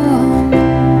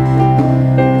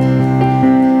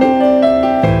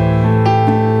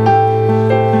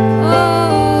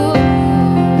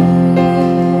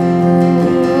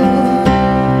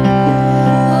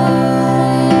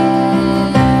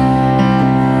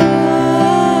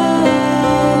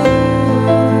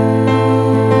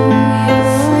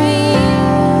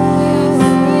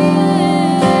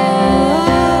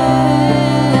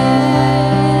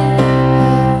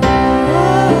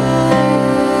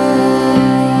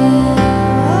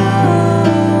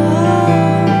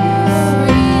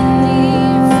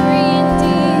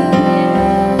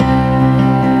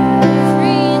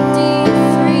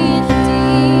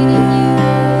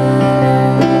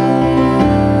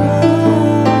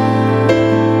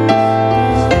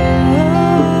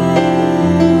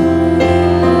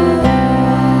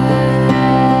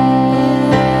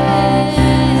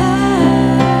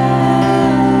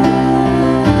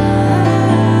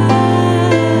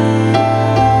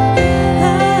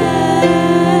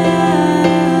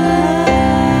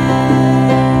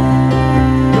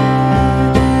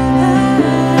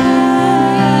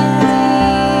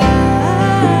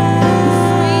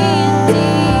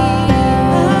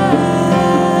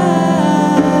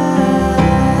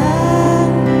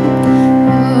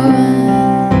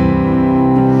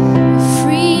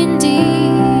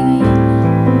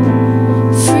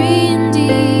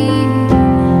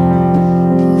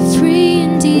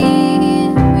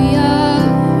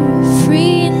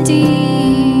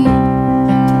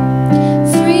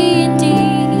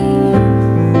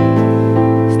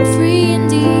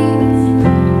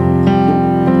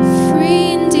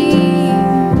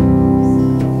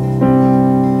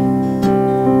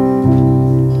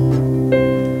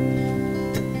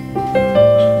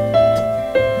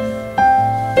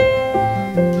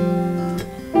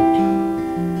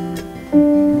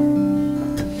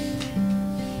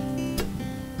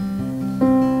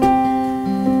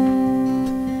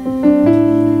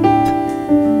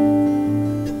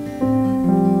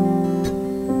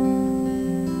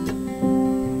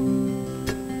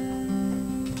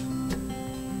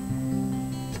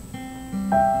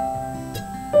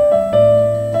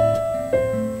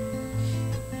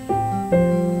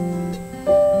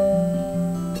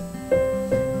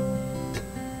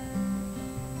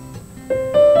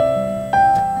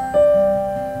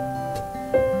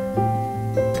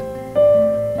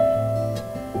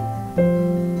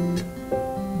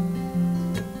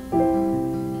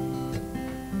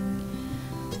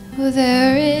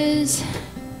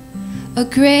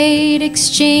 great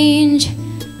exchange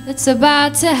that's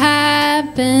about to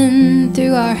happen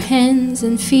through our hands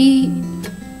and feet,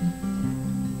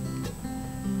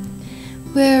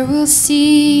 where we'll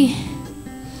see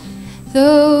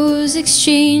those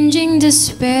exchanging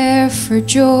despair for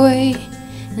joy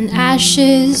and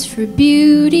ashes for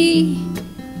beauty.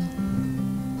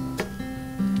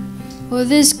 Well,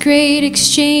 this great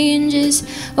exchange is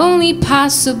only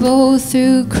possible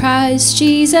through Christ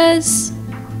Jesus.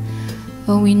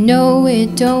 Oh, we know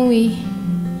it, don't we?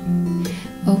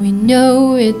 Oh, we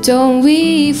know it, don't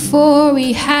we? For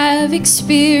we have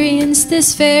experienced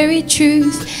this very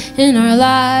truth in our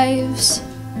lives.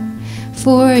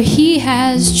 For He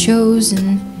has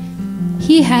chosen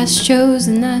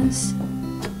us.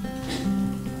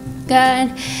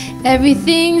 God,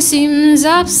 everything seems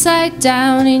upside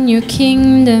down in your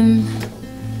kingdom.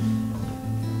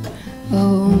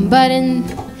 Oh, but in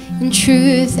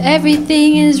truth,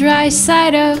 everything is right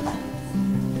side up.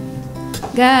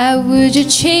 God, would you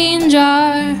change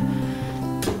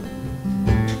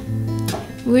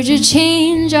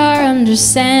our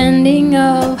understanding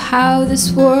of how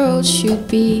this world should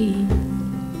be?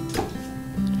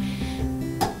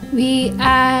 We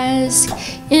ask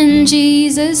in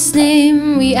Jesus'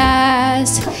 name, we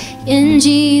ask in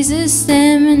Jesus'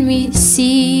 name, and we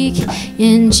seek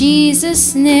in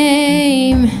Jesus'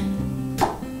 name.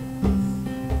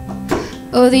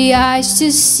 Oh, the eyes to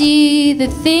see the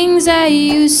things that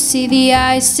you see, the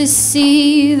eyes to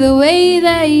see the way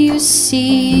that you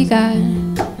see,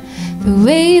 God, the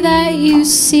way that you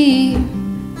see.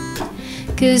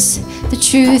 'Cause the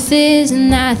truth is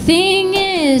nothing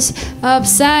is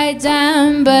upside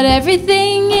down, but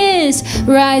everything is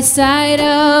right side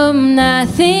up.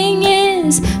 Nothing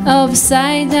is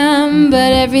upside down,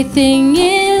 but everything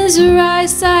is right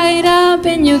side up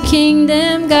in your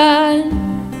kingdom, God.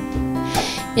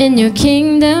 In your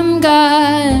kingdom,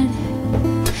 God.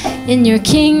 In your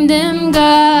kingdom,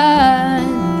 God.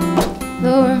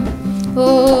 Lord,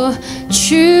 oh,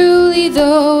 truly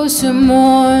those who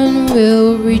mourn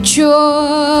will rejoice.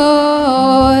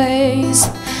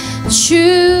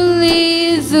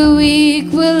 Truly the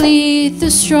weak will lead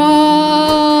the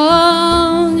strong.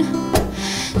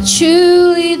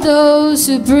 Truly those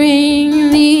who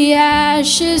bring the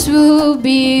ashes will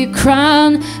be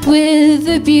crowned with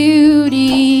the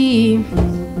beauty.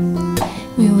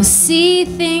 We will see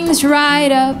things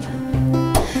right up.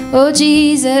 Oh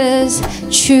Jesus,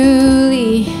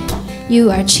 truly you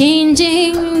are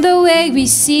changing the way we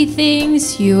see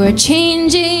things. You are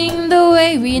changing the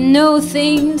way we know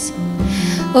things.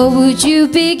 Oh, would you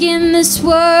begin this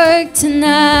work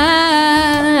tonight?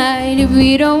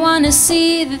 We don't want to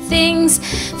see the things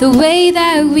the way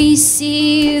that we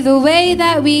see, the way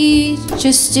that we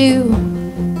just do.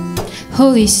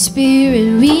 Holy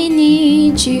Spirit, we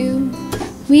need you.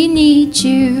 We need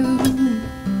you.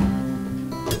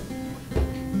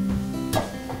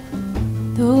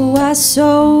 Though I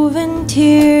sow in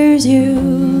tears, you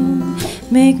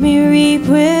make me reap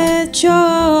with joy.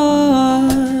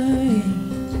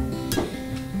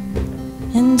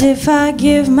 And if I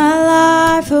give my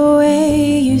life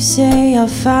away, you say I'll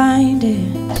find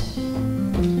it.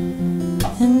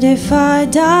 And if I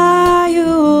die,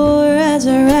 you'll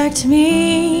resurrect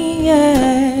me,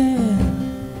 yeah.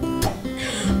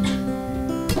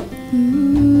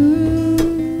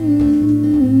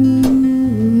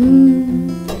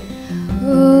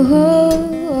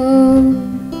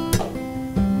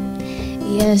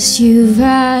 Yes, you've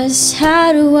asked,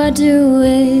 how do I do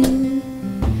it?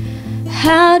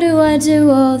 How do I do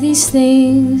all these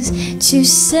things to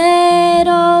set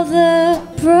all the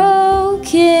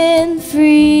broken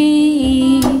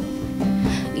free?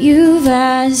 You've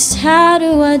asked, how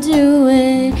do I do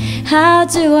it? How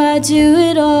do I do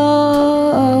it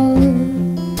all?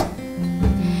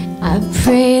 I've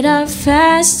prayed, I've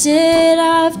fasted,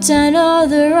 I've done all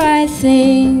the right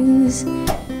things.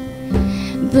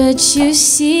 But you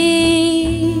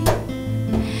see,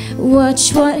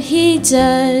 watch what he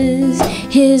does.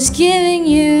 He's giving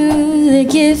you the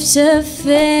gift of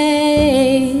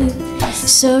faith.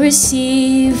 So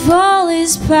receive all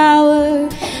his power.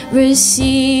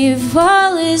 Receive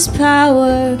all his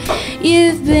power.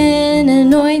 You've been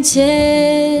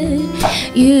anointed.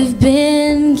 You've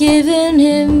been given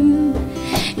him.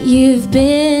 You've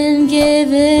been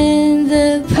given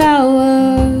the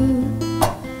power.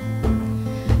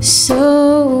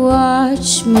 So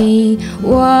watch me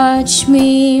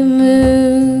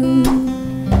move.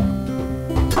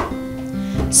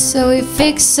 So we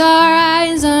fix our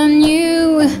eyes on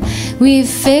you. We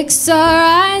fix our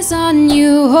eyes on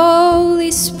you,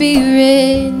 Holy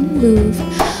Spirit, move.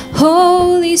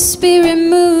 Holy Spirit,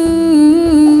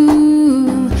 move.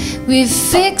 We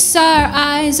fix our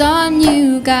eyes on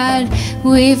you, God.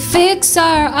 We fix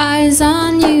our eyes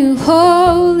on you.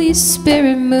 Holy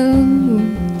Spirit,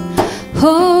 move.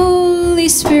 Holy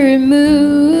Spirit,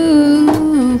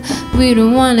 move. We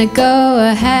don't want to go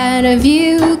ahead of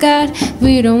you, God.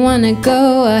 We don't want to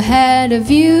go ahead of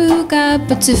you, God,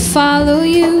 but to follow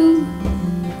you.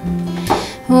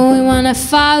 Oh, we want to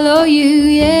follow you,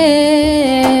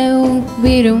 yeah.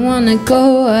 We don't want to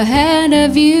go ahead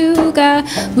of you, God.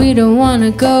 We don't want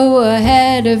to go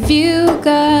ahead of you,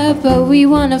 God, but we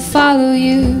want to follow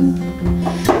you.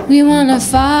 We want to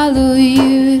follow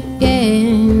you,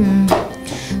 yeah.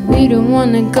 We don't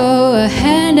want to go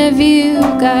ahead of you,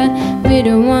 God. We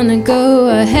don't want to go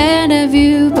ahead of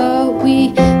you, but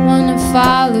we want to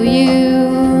follow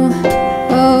you.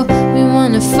 Oh, we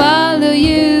want to follow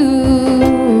you.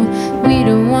 We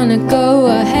don't want to go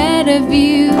ahead of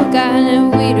you, God.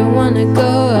 And we don't want to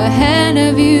go ahead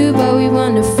of you, but we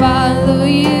want to follow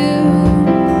you.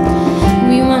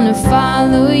 We want to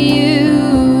follow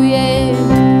you, yeah.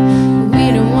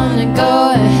 We don't want to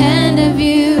go ahead of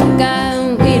you,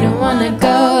 God. We don't want to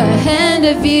go ahead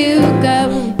of you, God.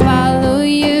 We follow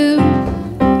you.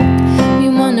 We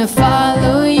want to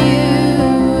follow you.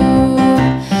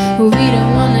 We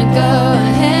don't want to go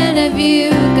ahead of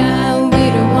you, God.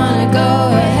 We don't want to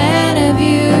go ahead of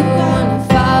you. We want to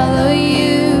follow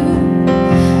you.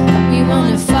 We want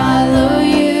to follow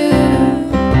you.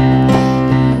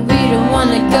 We don't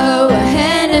want to go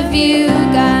ahead of you,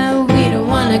 God. We don't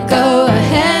want to go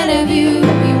ahead of you.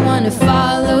 We want to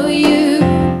follow you.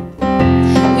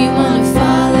 We want to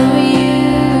follow you.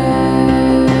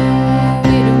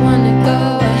 We don't want to go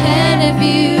ahead of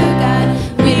you, God.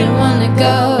 We don't want to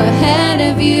go ahead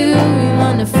of you. We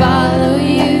want to follow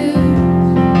you.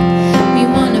 We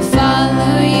want to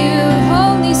follow you,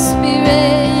 Holy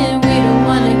Spirit. We don't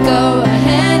want to go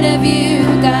ahead of you,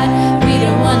 God. We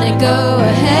don't want to go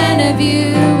ahead of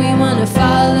you. We want to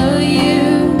follow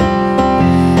you.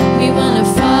 We want to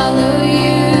follow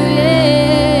you,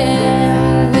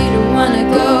 yeah. We don't want to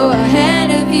go ahead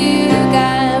of you,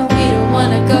 God. We don't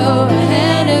want to go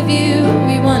ahead of you.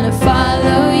 We want to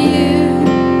follow you.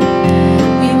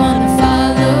 We want to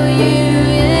follow you,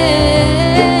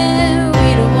 yeah. We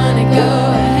don't want to go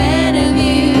ahead of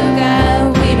you, God.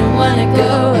 We don't want to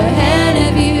go ahead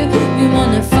of you. We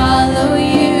want to follow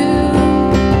you.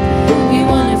 We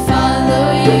want to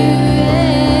follow you,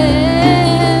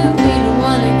 yeah. We don't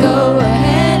want to go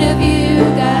ahead of you,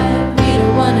 God. We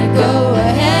don't want to go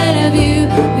ahead of you.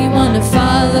 We want to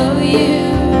follow you.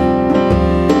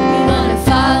 We want to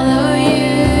follow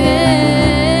you,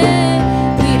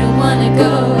 yeah. We don't want to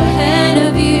go ahead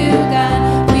of you, God.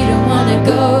 We don't want to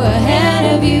go ahead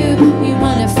of you. We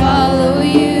want to follow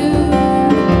you.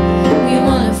 We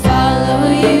want to follow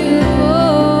you.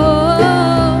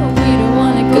 Oh, we don't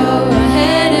want to go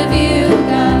ahead of you,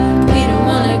 God. We don't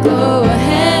want to go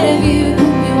ahead of you.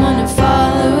 We want to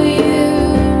follow you.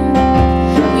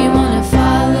 We want to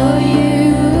follow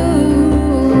you.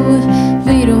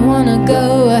 We don't want to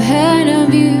go ahead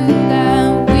of you,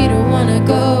 God. We don't want to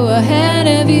go ahead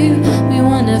of you. We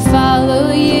want to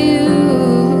follow you.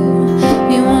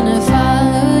 We want to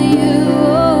follow you.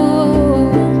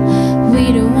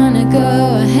 We don't want to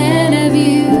go ahead of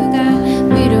you, God.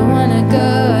 We don't want to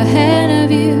go ahead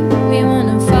of you. We want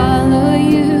to follow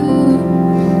you.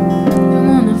 We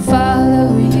want to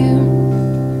follow you.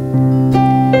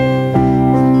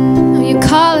 You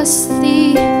call us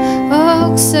the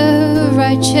oaks of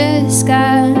righteous,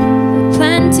 God, the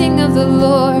planting of the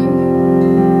Lord,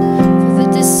 for the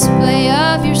display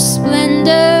of your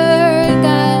splendor,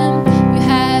 God. You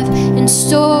have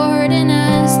stored in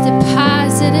us,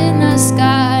 deposit in us,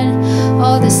 God,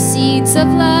 all the seeds of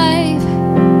life,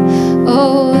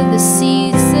 oh, the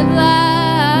seeds of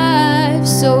life.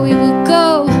 So we will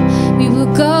go,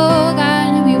 God,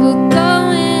 and we will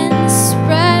go and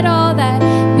spread all that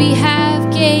we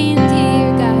have gained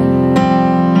here, God.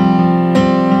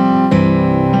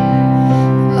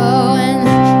 Oh, and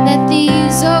let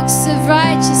these oaks of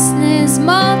righteousness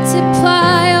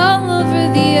multiply all over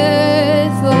the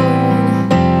earth, Lord.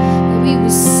 That we will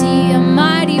see a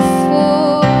mighty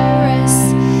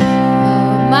forest, a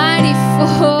mighty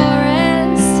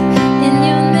forest in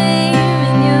your name,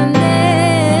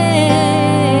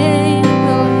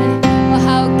 Lord. Oh,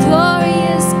 how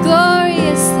glorious,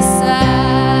 glorious the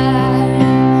sight.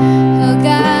 Oh,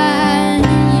 God,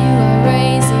 you are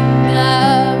raising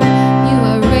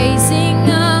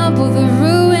up all the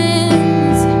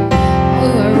ruins. You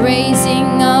are raising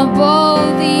up all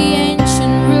the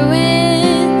ancient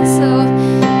ruins. Oh,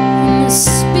 in the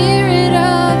spirit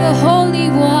of the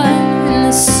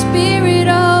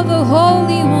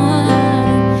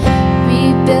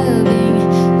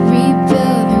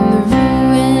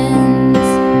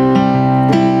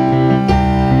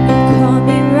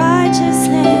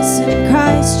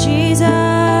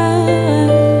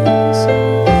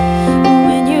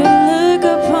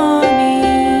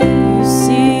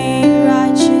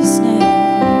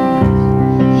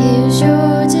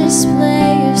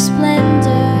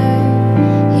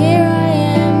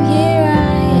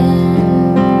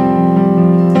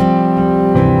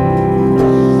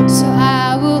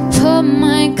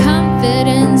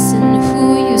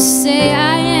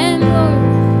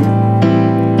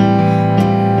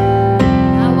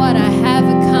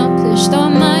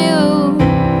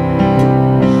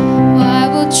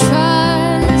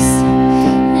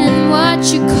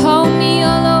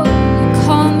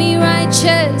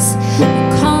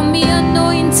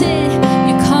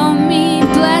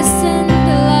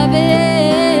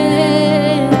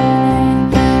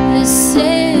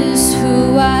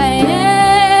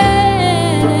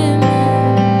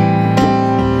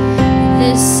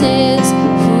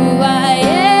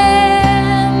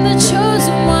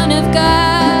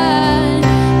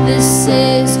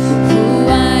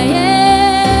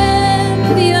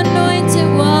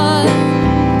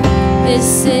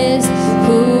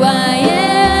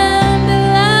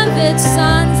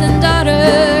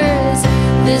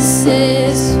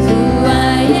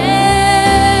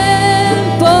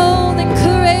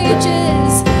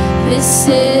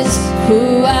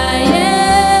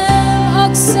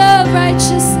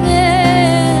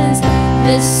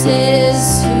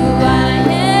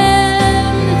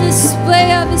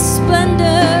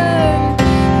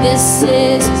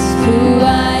is who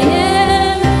I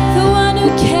am, the one who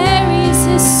carries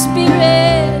His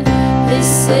Spirit.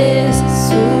 This is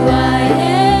who I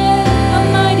am, a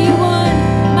mighty one,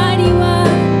 mighty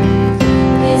one.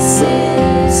 This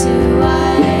is who I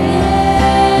am.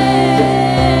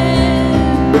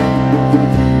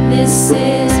 This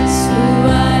is who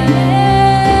I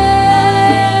am,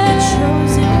 the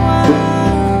chosen one.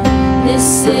 This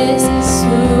is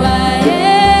who I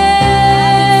am,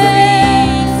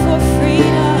 for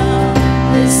freedom.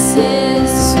 This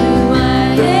is who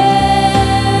I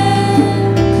am,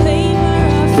 claimer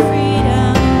of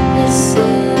freedom. This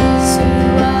is who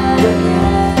I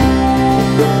am,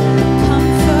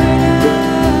 comforter.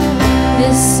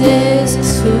 This is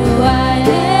who I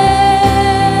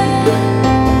am,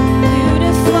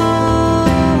 beautiful.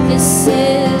 This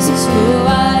is who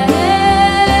I am,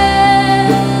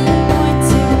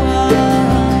 anointed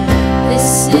one.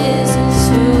 This is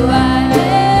who I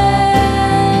am.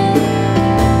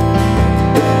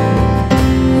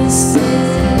 This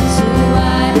is who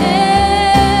I am.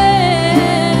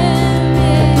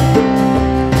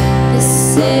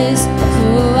 This is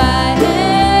who I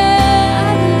am.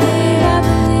 I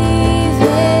believe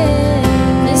it.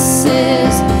 This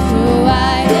is who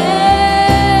I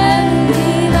am.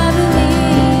 I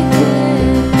believe it.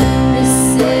 This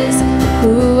is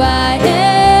who I am.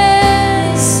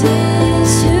 This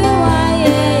is who I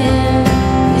am.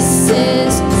 This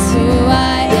is who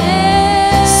I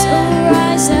am. So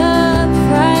rise up,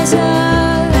 rise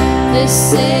up. This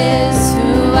is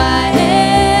who I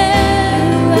am.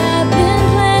 Who have been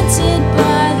planted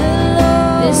by the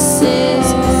Lord. This is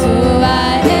who I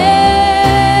am.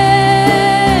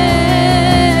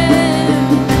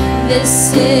 This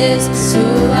is who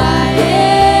I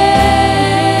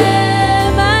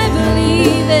am. I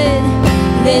believe it.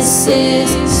 This is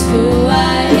who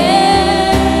I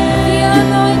am. The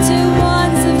anointed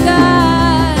ones of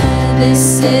God. This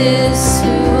is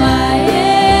who I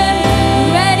am.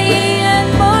 Ready and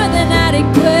more than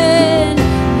adequate.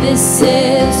 This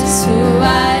is who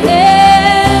I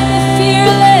am.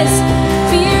 Fearless,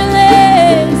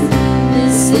 fearless.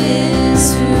 This is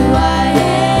who I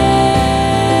am.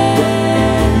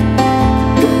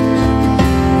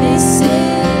 This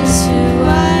is who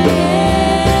I am.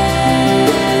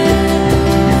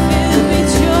 Filled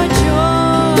with your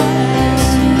joy.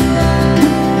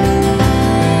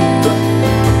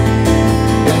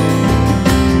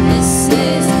 This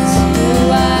is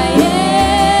who I am.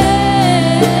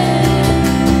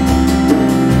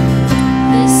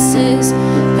 This is who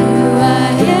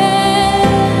I am.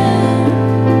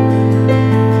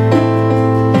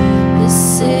 This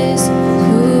is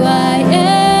who I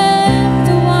am,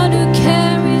 the one who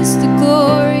carries the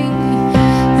glory.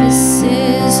 This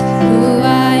is who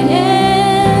I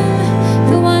am,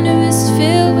 the one who is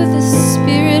filled with the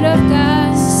Spirit of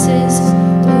God. This is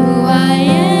who I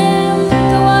am,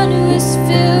 the one who is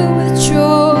filled with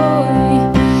joy.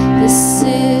 This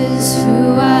is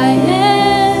who I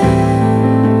am,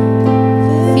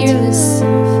 fearless.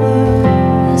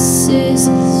 This is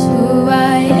who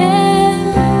I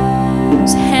am,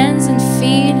 whose hands and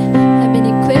feet have been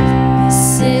equipped.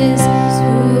 This is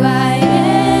who I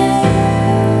am,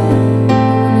 the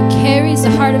one who carries the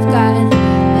heart of God.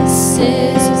 This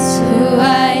is who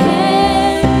I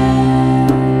am,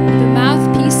 the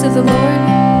mouthpiece of the Lord.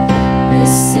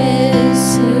 This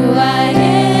is who I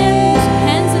am, whose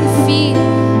hands and feet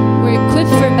were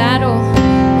equipped for battle.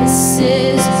 This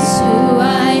is who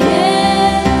I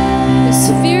am, is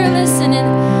fearless and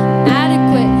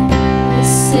inadequate.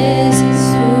 This is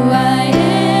who I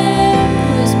am,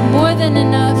 who is more than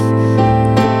enough.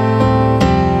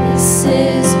 This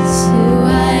is who I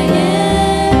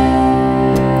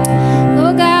am.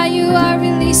 Oh God, you are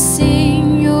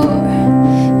releasing your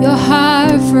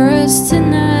heart for us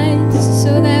tonight,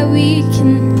 so that we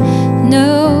can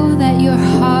know that your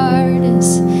heart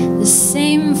is the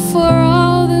same for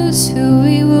all those who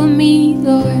we will meet,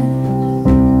 Lord.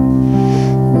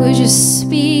 Would you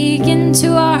speak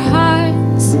into our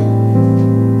hearts?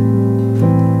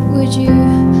 Would you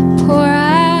pour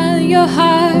out your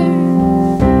heart?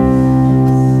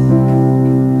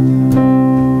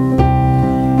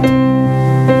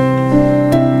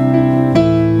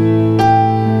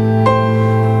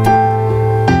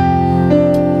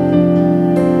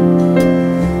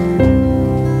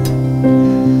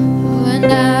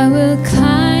 And I will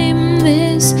climb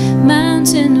this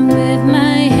mountain with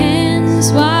my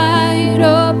hands wide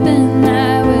open.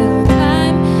 I will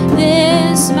climb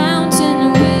this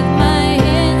mountain with my hands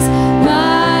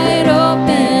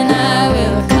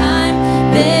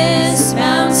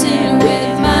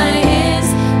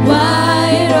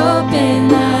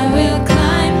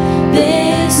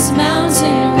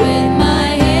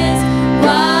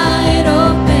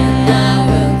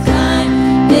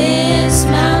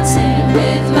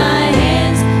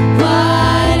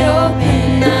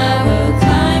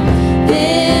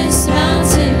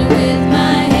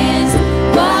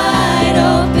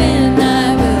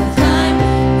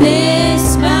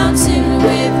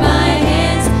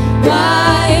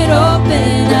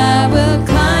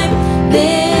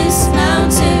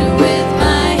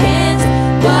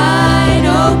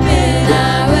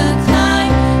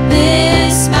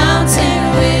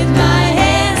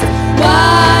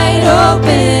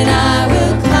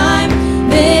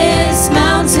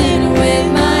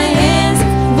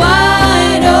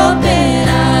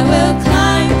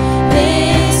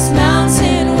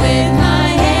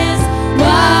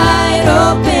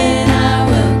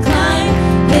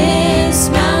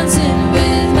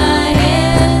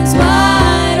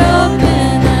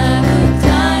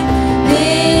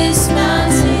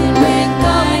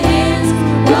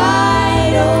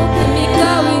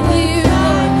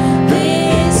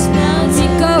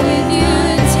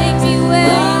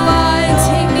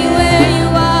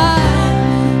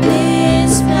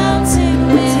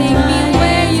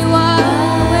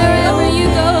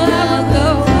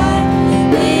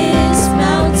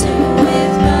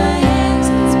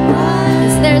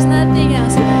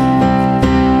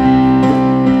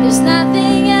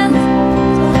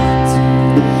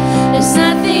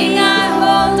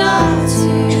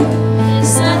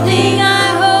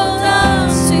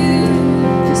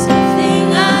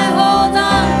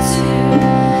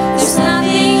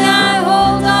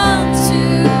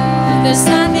There's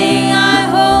nothing I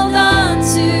hold on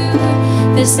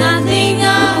to. There's nothing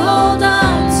I hold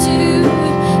on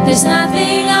to. There's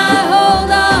nothing I hold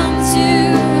on to.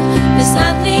 There's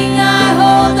nothing I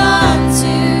hold on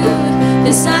to.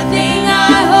 There's nothing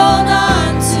I hold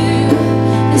on to.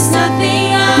 There's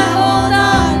nothing I hold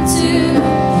on to.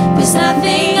 There's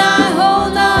nothing I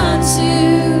hold on to.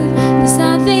 There's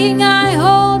nothing I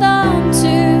hold on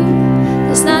to.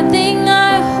 There's nothing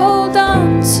I hold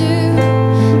on to.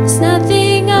 There's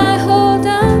nothing I hold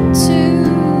on to.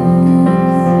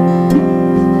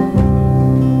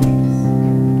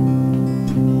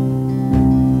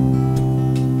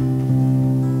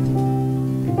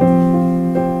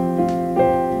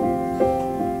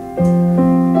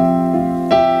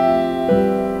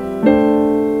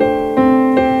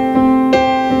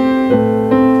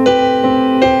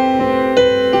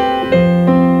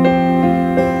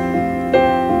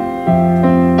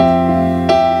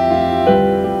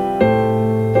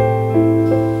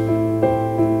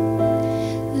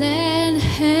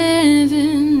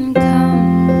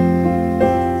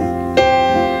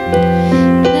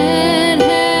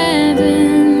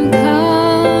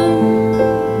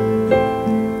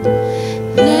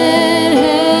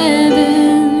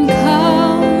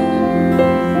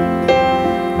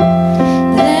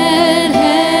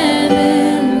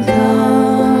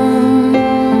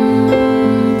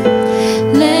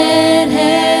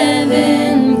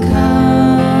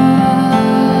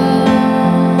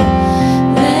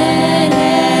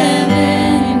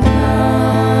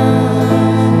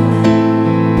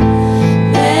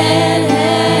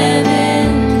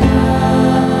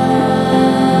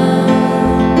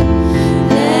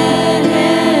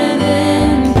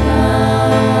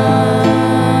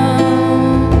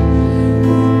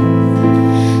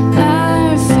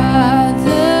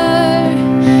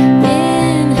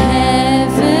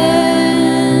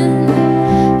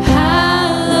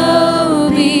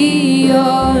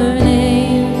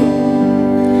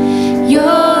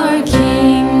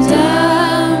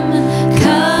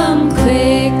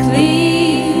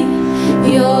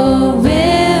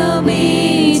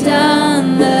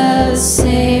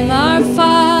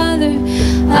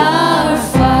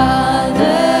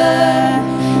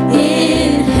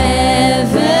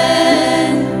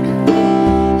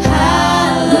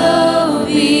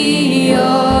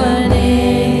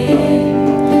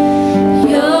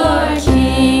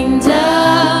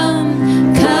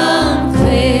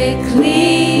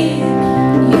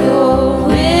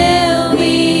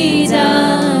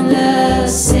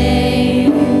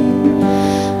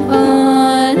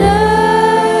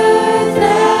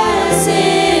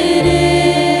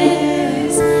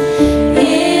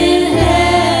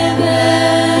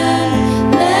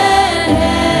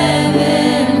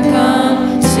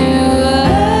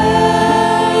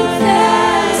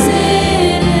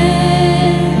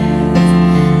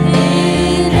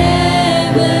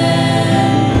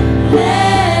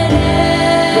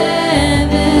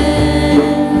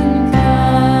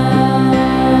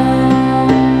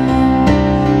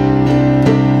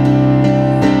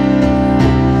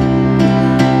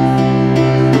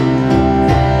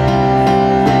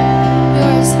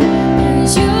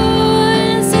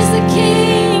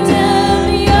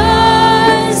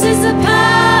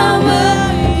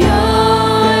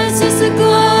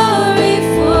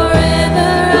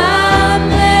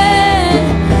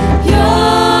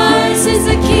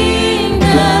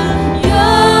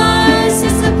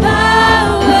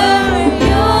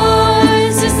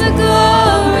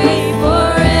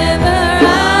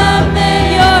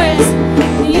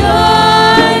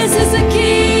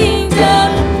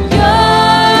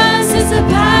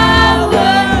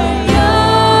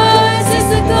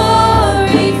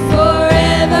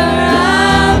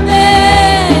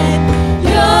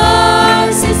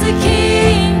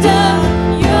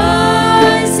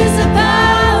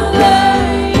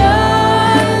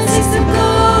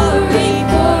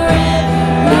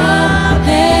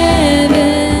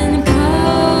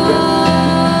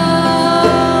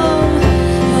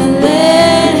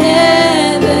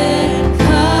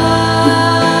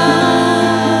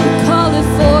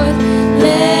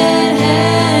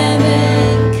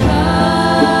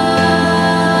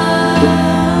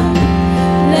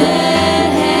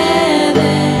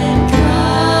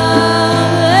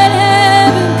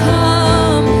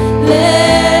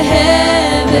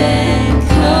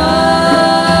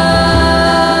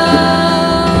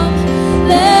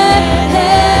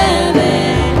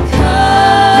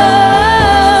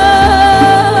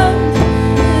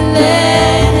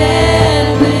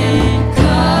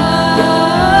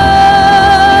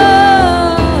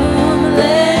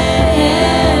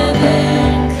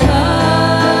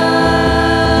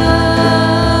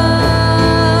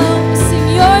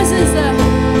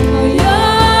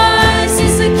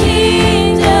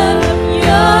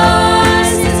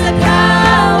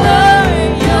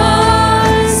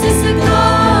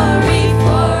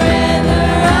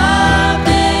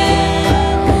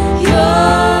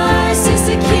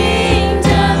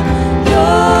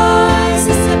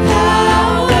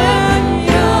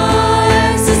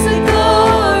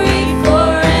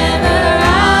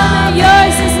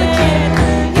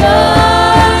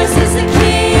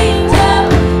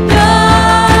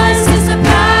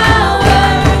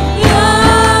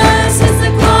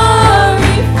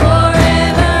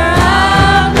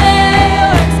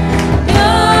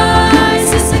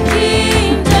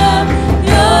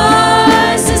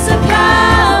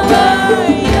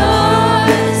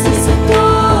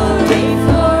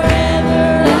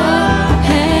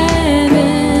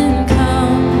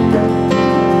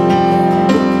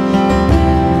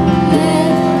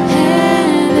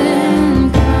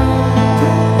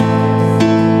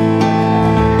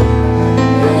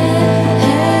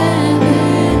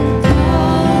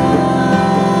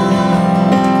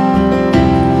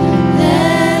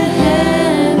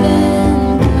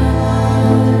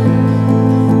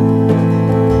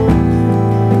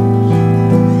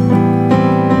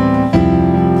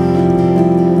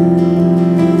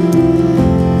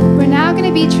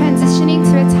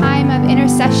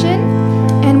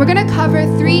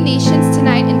 3 nations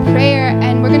tonight in prayer,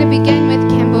 and we're going to begin with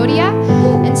Cambodia.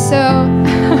 And so,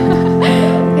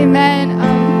 amen,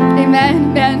 amen,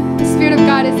 amen. The Spirit of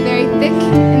God is very thick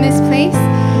in this place.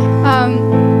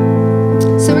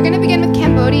 So we're going to begin with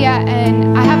Cambodia,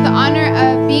 and I have the honor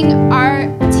of being our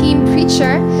team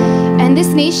preacher. And this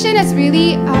nation has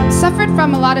really suffered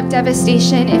from a lot of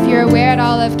devastation. If you're aware at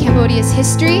all of Cambodia's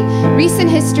history, recent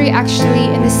history actually,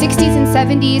 in the 60s and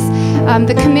 70s,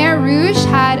 the Khmer Rouge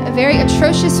had a very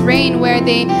atrocious reign where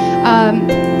they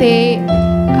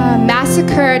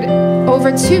massacred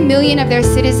over 2 million of their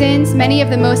citizens. Many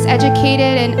of the most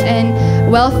educated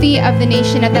and wealthy of the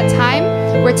nation at that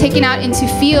time were taken out into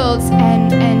fields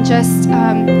and just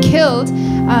killed.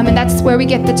 And that's where we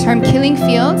get the term killing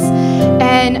fields.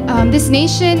 And this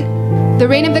nation, the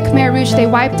reign of the Khmer Rouge, they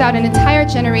wiped out an entire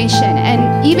generation.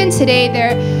 And even today,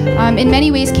 in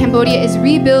many ways, Cambodia is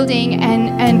rebuilding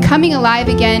and coming alive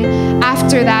again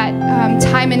after that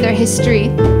time in their history.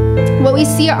 What we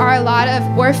see are a lot of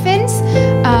orphans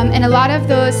and a lot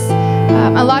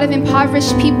of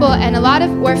impoverished people, and a lot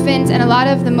of orphans and a lot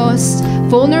of the most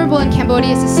vulnerable in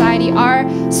Cambodia's society are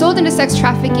sold into sex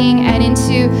trafficking and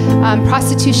into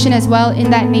prostitution as well in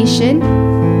that nation.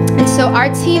 And so our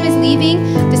team is leaving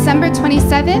December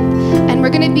 27th, and we're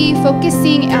going to be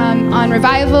focusing on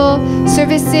revival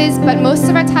services, but most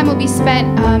of our time will be spent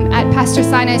at Pastor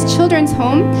Sinai's children's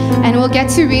home, and we'll get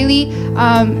to really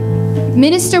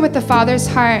minister with the Father's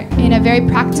heart in a very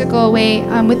practical way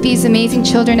with these amazing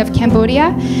children of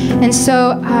Cambodia. And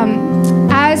so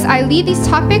as I lead these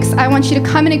topics, I want you to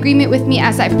come in agreement with me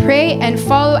as I pray and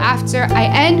follow after I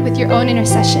end with your own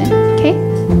intercession,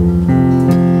 okay?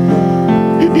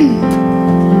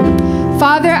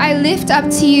 Father, I lift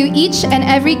up to you each and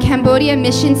every Cambodia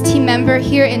missions team member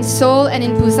here in Seoul and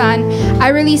in Busan. I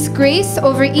release grace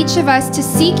over each of us to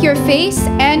seek your face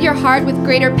and your heart with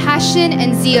greater passion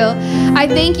and zeal. I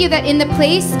thank you that in the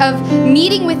place of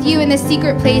meeting with you in the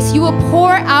secret place, you will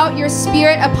pour out your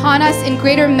Spirit upon us in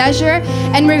greater measure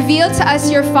and reveal to us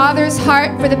your Father's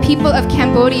heart for the people of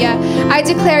Cambodia. I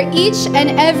declare each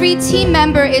and every team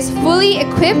member is fully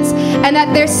equipped and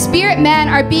that their spirit man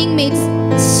are being made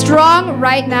strong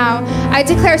right now. I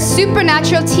declare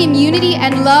supernatural team unity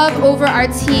and love over our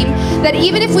team, that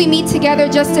even if we meet together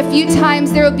just a few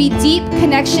times, there will be deep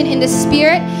connection in the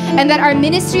Spirit, and that our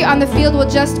ministry on the field will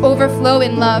just overflow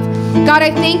in love. God,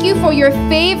 I thank you for your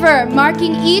favor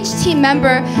marking each team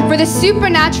member, for the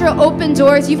supernatural open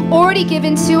doors you've already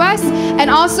given to us, and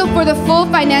also for the full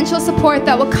financial support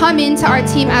that will come into our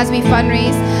team as we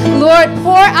fundraise. Lord,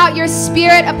 pour out your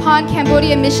Spirit upon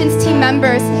Cambodia missions team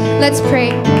members. Let's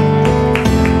pray.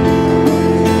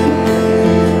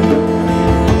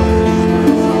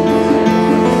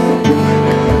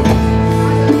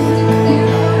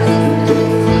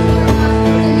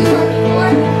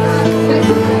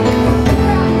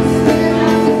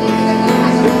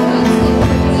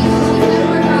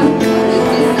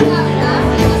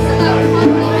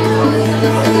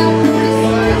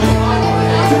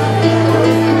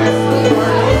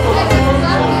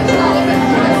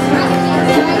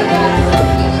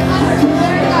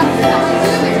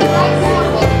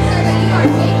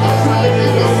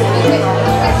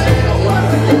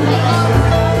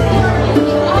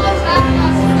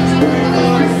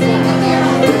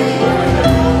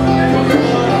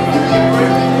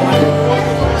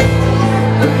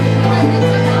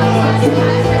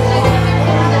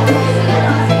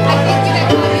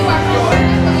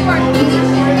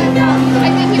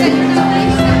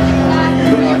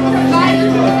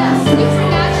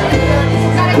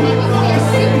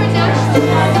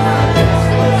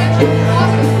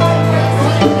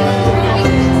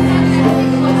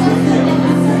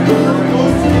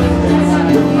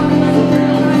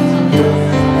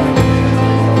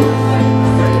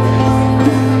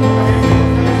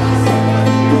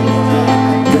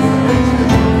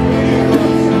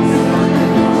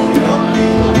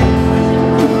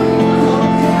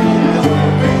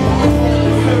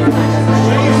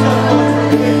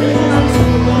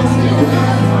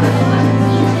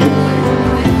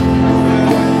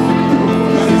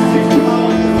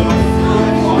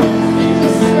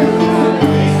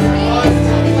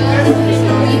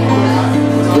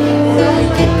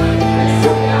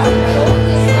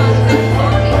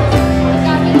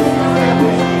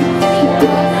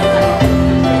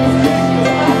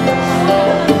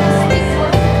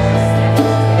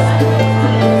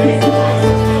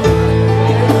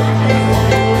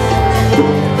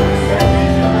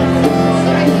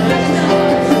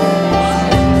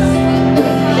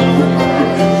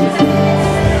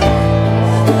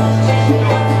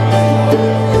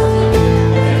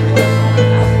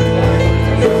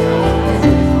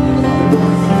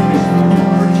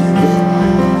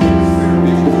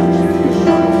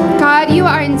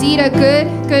 good,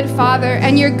 good Father,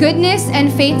 and your goodness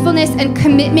and faithfulness and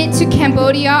commitment to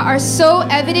Cambodia are so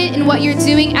evident in what you're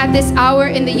doing at this hour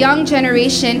in the young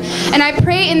generation. And I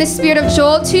pray in the spirit of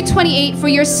Joel 2:28 for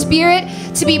your spirit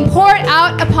to be poured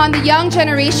out upon the young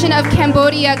generation of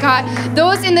Cambodia, God.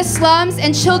 Those in the slums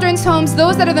and children's homes,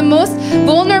 those that are the most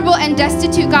vulnerable and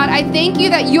destitute, God. I thank you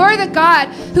that you're the God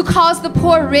who calls the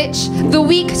poor rich, the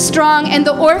weak strong, and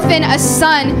the orphan a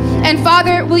son. And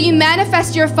Father, will you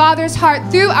manifest your Father's heart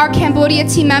through our Cambodia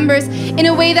team members in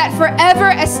a way that forever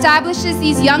establishes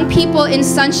these young people in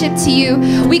sonship to you.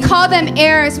 We call them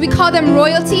heirs, we call them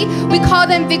royalty, we call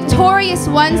them victorious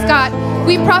ones, God.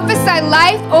 We prophesy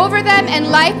life over them and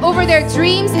life over their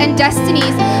dreams and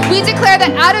destinies. We declare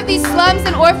that out of these slums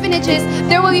and orphanages,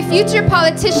 there will be future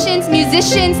politicians,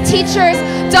 musicians, teachers,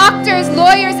 doctors,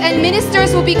 lawyers, and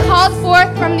ministers will be called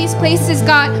forth from these places,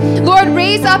 God. Lord,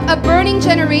 raise up a burning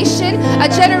generation, a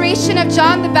generation of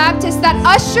John the Baptist that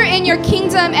usher in your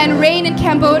kingdom and reign in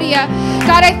Cambodia.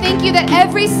 God, I thank you that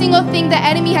every single thing the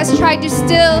enemy has tried to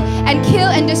steal and kill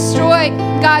and destroy,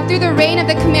 God, through the reign of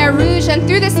the Khmer Rouge and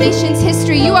through this nation's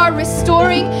history, you are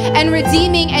restoring and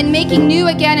redeeming and making new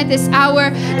again at this hour.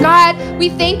 God, we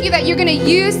thank you that you're going to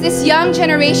use this young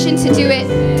generation to do it.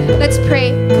 Let's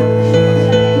pray.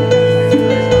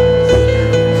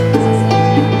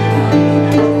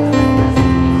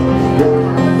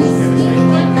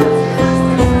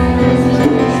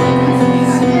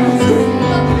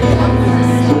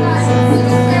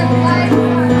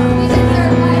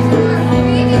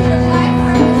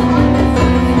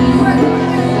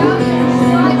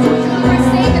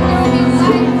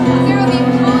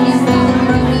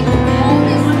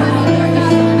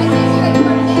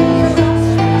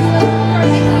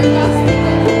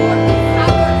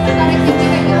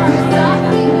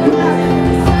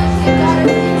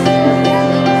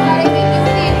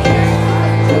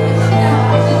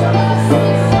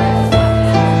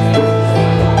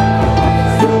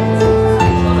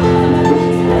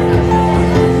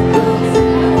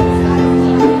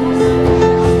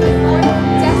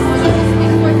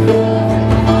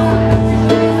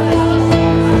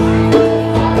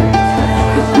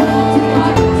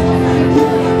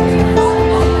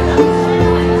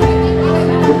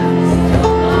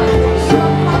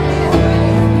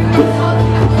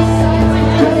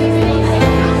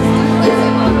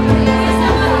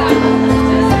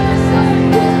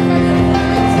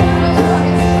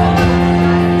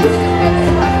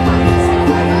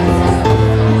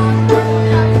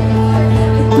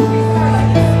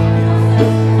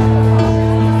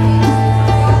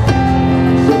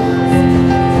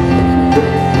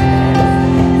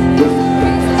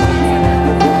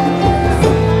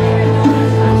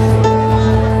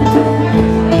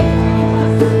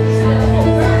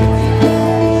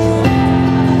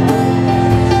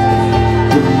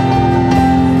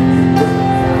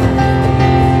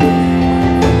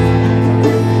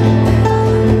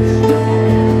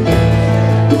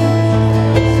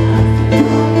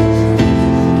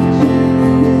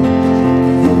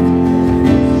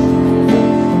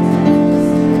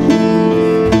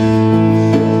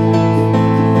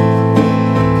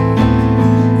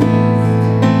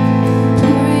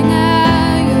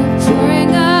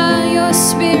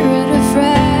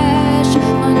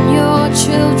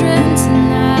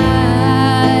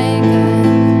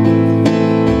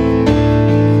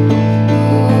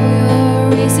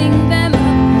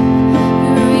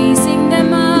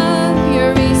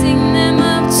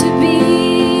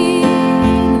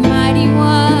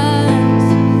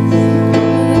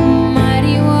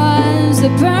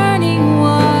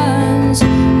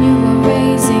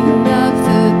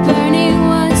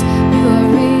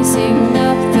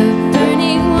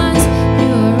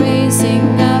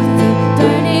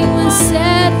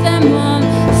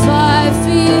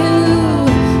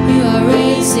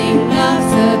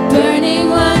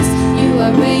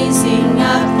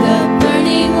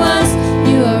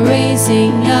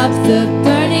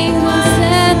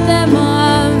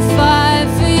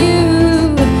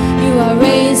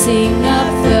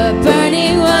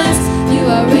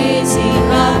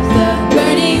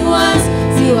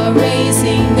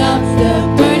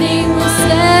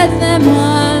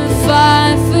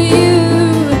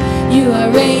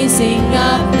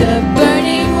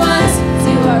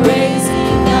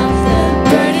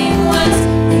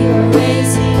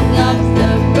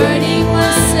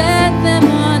 Set them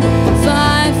on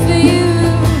fire for you.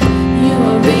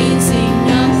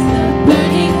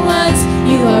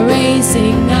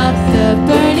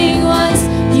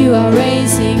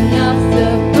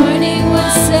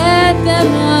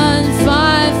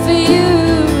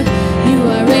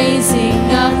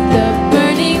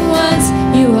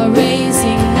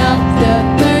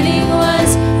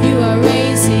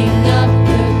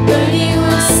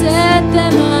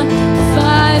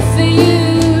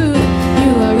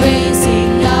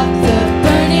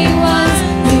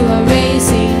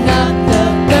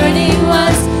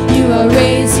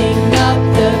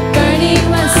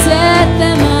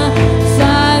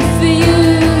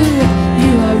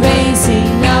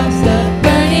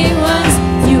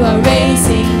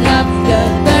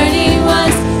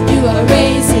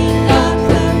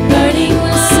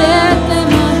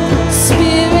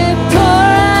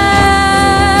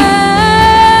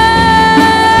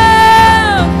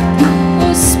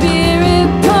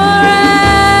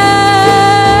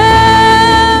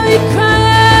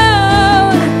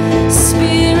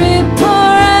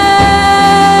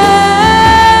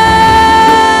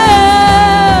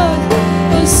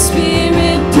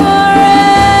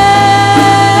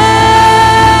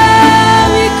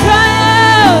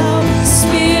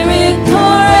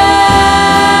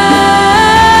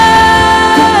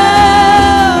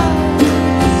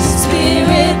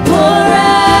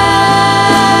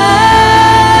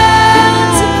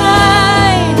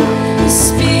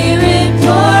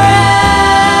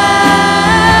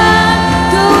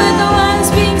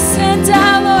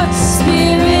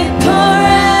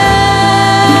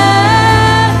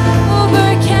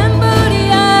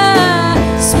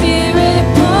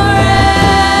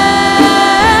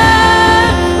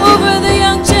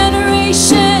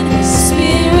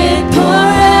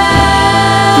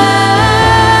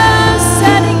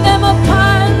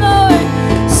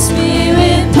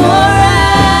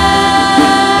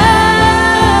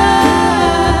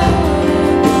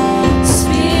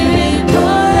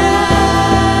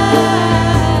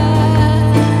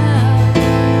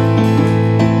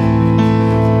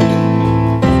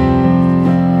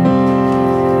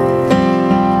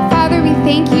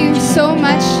 thank you so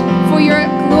much for your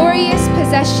glorious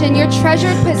possession, your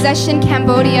treasured possession,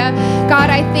 Cambodia. God,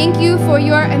 I thank you for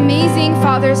your amazing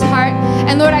Father's heart.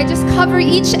 And Lord, I just cover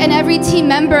each and every team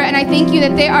member, and I thank you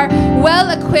that they are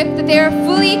well equipped, that they are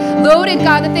fully loaded,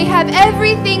 God, that they have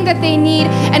everything that they need.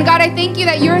 And God, I thank you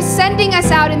that you're sending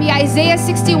us out in the Isaiah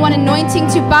 61 anointing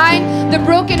to bind the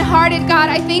brokenhearted, God.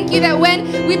 I thank you that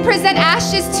when we present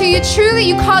ashes to you, truly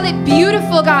you call it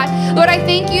beautiful, God. Lord, I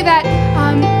thank you that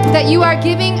that you are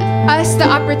giving us the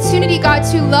opportunity, God,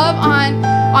 to love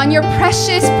on your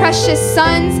precious, precious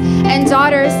sons and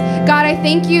daughters. God, I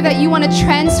thank you that you want to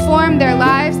transform their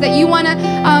lives, that you want to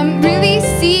really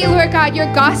see, Lord God, your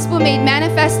gospel made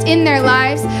manifest in their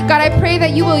lives. God, I pray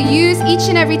that you will use each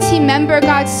and every team member,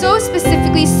 God, so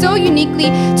specifically, so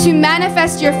uniquely to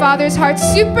manifest your Father's heart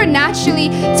supernaturally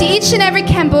to each and every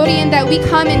Cambodian that we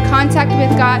come in contact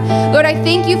with, God. Lord, I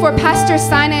thank you for Pastor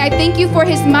Solnae. I thank you for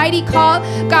his mighty call,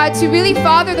 God, to really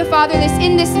father the fatherless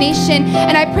in this nation.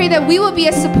 And I pray that we will be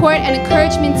a support and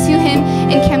encouragement to him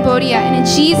in Cambodia. And in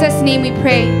Jesus' name we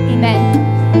pray, amen.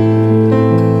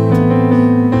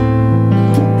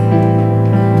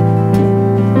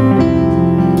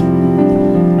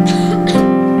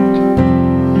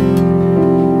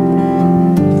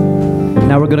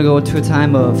 Now we're going to go into a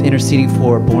time of interceding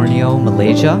for Borneo,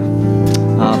 Malaysia.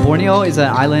 Borneo is an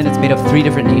island. It's made of 3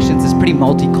 different nations. It's a pretty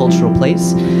multicultural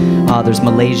place. There's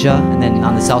Malaysia, and then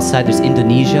on the south side there's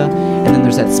Indonesia, and then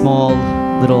there's that small,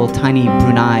 little, tiny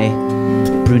Brunei.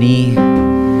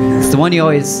 It's the one you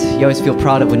always feel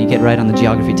proud of when you get right on the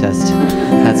geography test.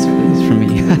 That's for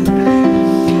me.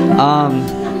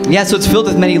 Yeah, so it's filled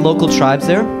with many local tribes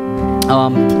there.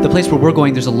 The place where we're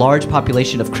going, there's a large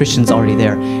population of Christians already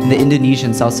there. In the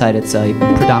Indonesian south side, it's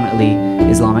predominantly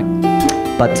Islamic.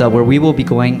 But where we will be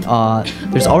going,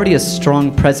 there's already a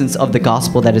strong presence of the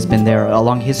gospel that has been there, a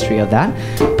long history of that.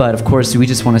 But of course, we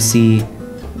just want to see,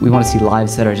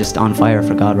 lives that are just on fire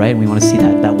for God, right? And we want to see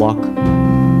that walk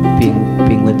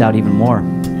being lived out even more.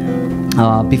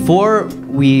 Before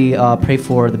we pray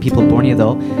for the people of Borneo,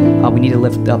 though, we need to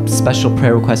lift up special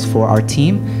prayer requests for our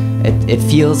team. It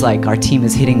feels like our team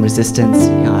is hitting resistance,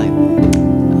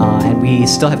 and we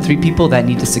still have 3 people that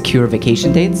need to secure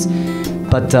vacation dates.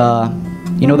 But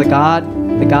you know, the God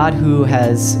who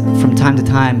has from time to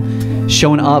time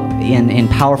shown up in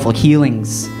powerful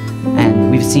healings, and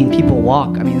we've seen people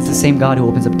walk. I mean, it's the same God who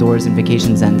opens up doors in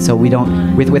vacations, and so we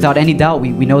don't, without any doubt,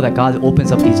 we know that God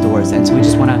opens up these doors, and so we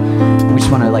just want to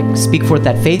like speak forth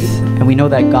that faith, and we know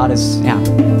that God is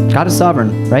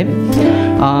sovereign, right?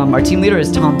 Our team leader is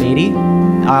Tom Beatty.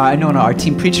 Our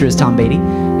team preacher is Tom Beatty,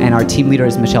 and our team leader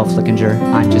is Michelle Flickinger.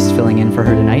 I'm just filling in for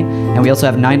her tonight, and we also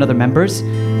have 9 other members.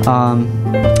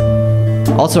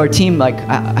 Also, our team, like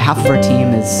half of our team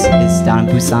is down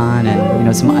in Busan, and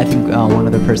I think one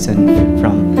other person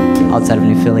from outside of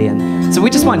New Philly, and so we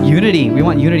just want unity. We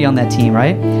want unity on that team,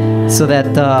 right? So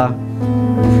that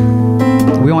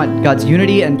we want God's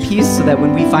unity and peace, so that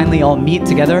when we finally all meet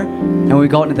together and when we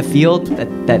go out into the field,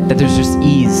 that there's just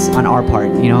ease on our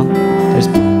part. There's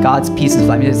God's peace.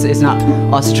 I mean, it's not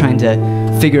us trying to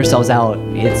figure ourselves out.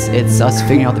 It's us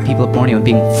figuring out the people of Borneo and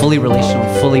being fully relational,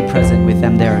 fully present with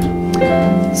them there.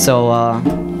 So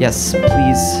yes,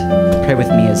 please pray with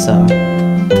me as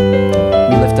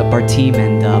we lift up our team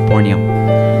and Borneo.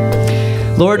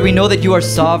 Lord, we know that you are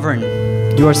sovereign.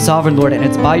 You are sovereign, Lord, and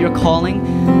it's by your calling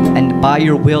and by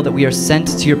your will that we are sent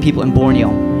to your people in Borneo.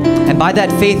 And by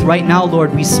that faith right now,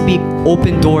 Lord, we speak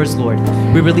open doors, Lord.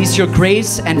 We release your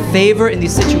grace and favor in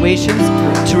these situations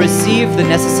to receive the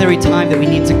necessary time that we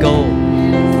need to go.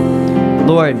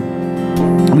 Lord,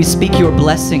 we speak your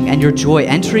blessing and your joy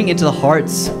entering into the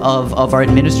hearts of our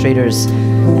administrators.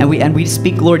 And we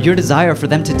speak, Lord, your desire for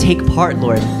them to take part,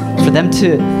 Lord, for them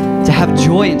to have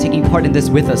joy in taking part in this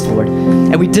with us, Lord.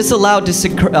 And we disallow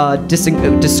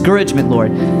discouragement,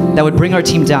 Lord, that would bring our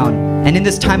team down. And in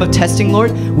this time of testing,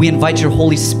 Lord, we invite your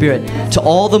Holy Spirit to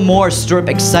all the more stir up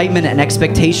excitement and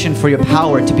expectation for your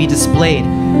power to be displayed.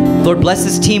 Lord, bless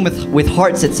this team with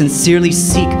hearts that sincerely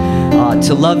seek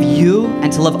to love you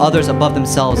and to love others above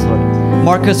themselves, Lord.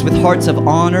 Mark us with hearts of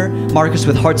honor. Mark us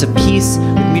with hearts of peace,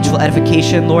 with mutual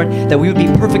edification, Lord, that we would be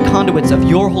perfect conduits of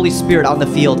your Holy Spirit on the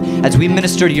field as we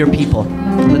minister to your people.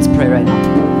 Let's pray right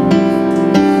now.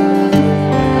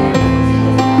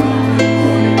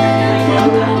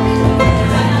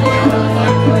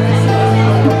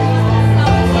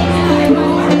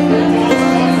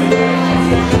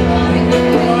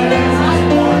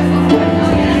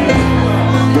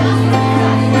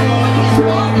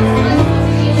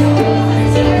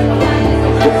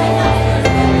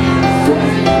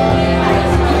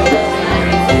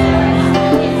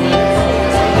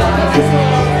 Thank you.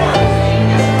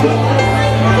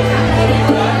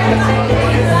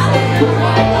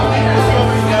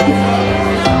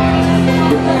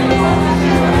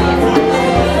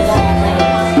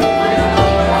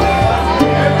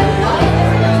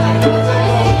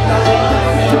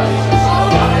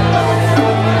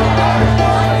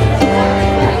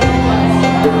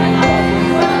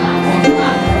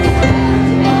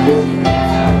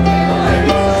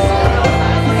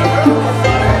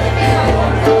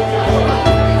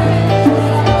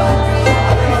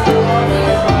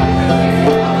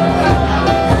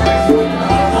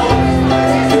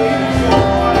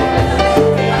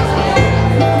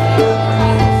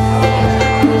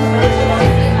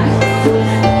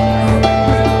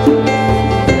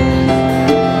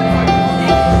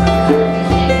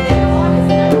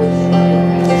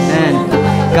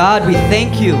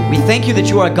 thank you. We thank you that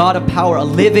you are a God of power, a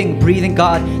living, breathing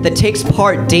God that takes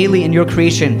part daily in your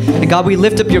creation. And God, we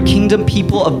lift up your kingdom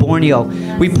people of Borneo.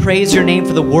 We praise your name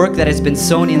for the work that has been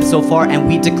sown in so far, and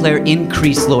we declare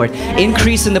increase, Lord.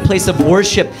 Increase in the place of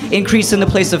worship, increase in the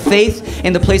place of faith,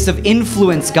 in the place of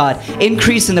influence, God.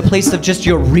 Increase in the place of just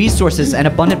your resources and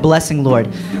abundant blessing,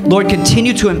 Lord. Lord,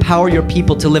 continue to empower your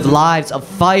people to live lives of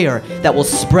fire that will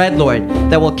spread, Lord,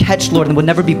 that will catch, Lord, and will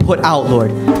never be put out,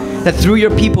 Lord. That through your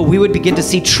people we would begin to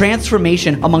see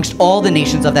transformation amongst all the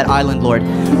nations of that island, Lord.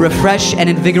 Refresh and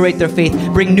invigorate their faith.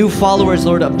 Bring new followers,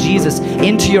 Lord, of Jesus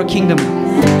into your kingdom.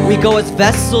 We go as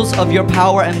vessels of your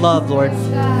power and love, Lord.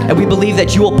 And we believe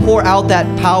that you will pour out that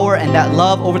power and that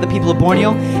love over the people of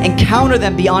Borneo, encounter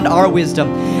them beyond our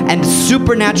wisdom, and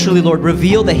supernaturally, Lord,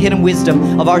 reveal the hidden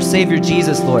wisdom of our Savior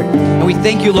Jesus, Lord. And we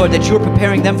thank you, Lord, that you are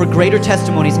preparing them for greater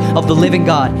testimonies of the living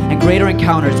God and greater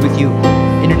encounters with you.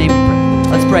 In your name we pray.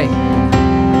 Let's pray.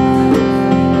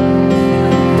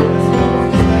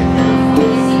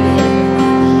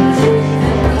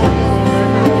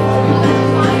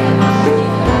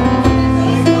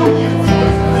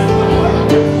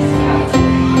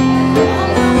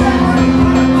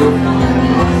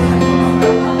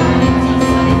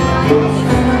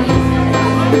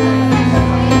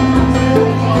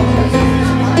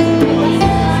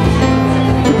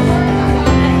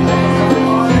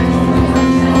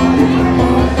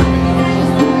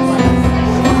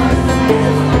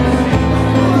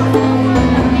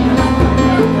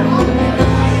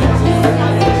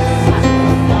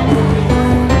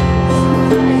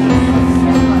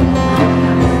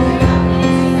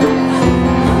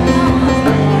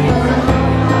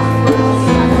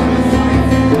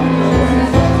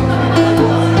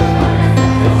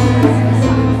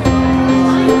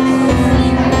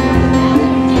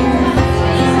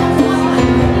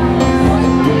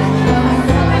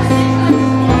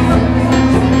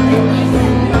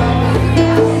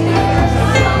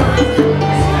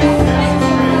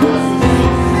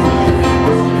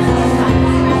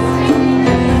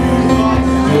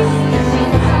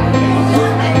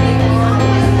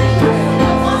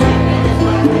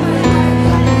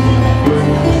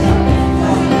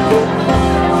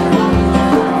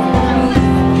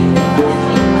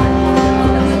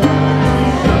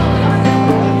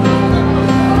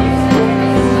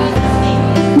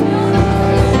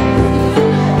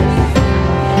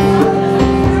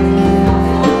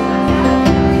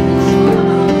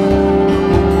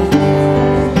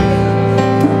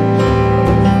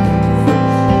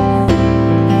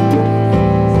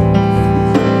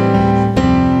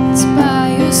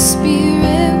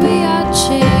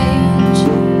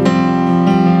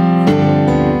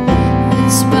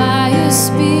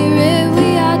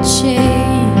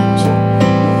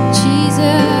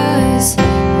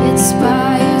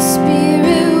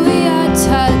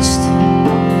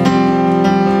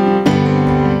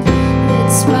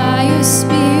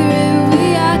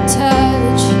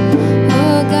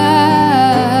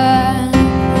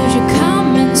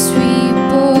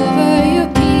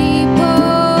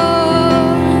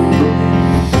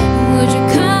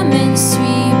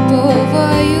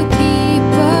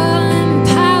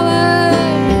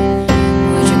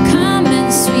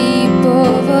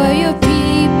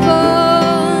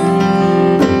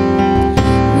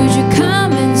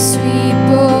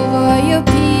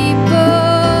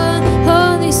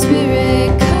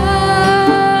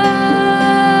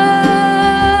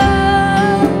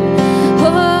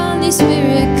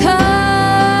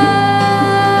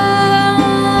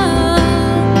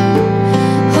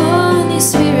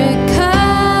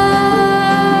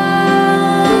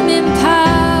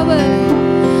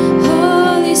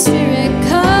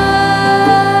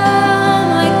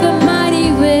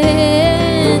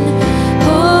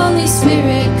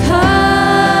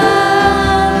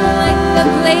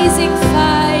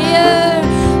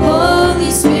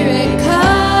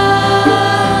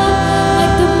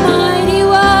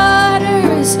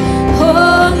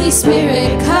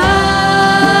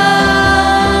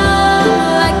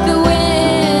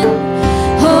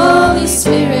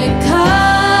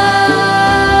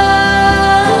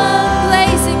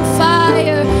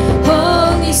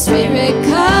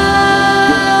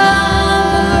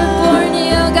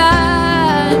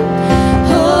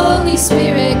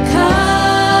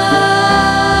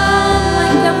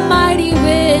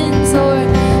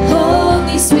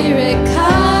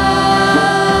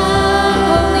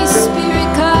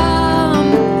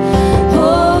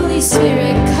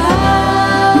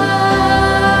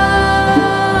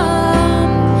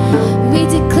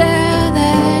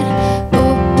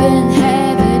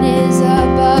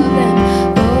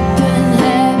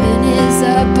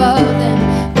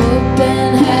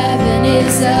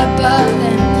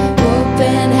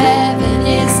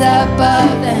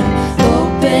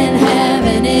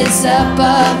 is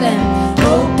above them.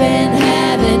 Open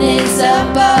heaven is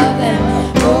above them.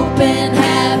 Open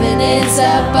heaven is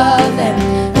above them.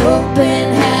 Open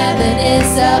heaven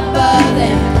is above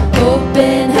them.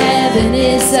 Open heaven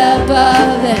is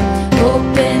above them.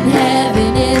 Open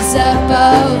heaven is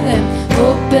above them.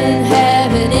 Open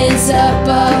heaven is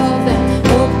above them.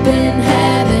 Open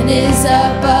heaven is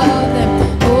above them.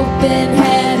 Open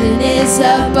heaven is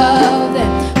above them.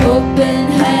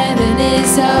 Open heaven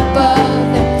is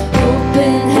above them.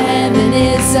 Open heaven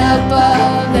is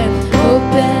above them.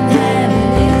 Open heaven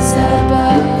is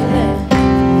above them.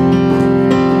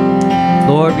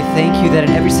 Lord, we thank you that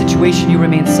in every situation you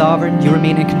remain sovereign, you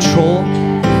remain in control.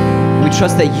 We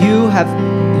trust that you have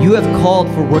called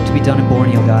for work to be done in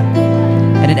Borneo, God.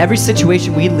 And in every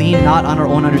situation we lean not on our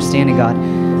own understanding, God.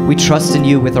 We trust in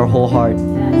you with our whole heart.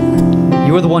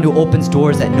 You are the one who opens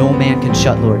doors that no man can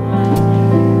shut, Lord.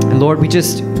 And Lord, we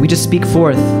just speak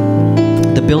forth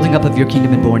the building up of your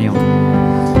kingdom in Borneo.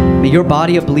 May your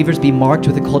body of believers be marked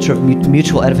with a culture of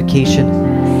mutual edification.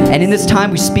 And in this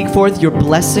time, we speak forth your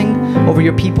blessing over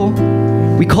your people.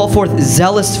 We call forth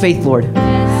zealous faith, Lord.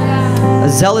 A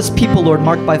zealous people, Lord,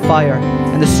 marked by fire.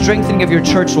 And the strengthening of your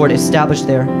church, Lord, established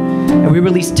there. And we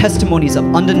release testimonies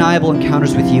of undeniable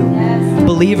encounters with you.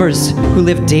 Believers who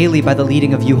live daily by the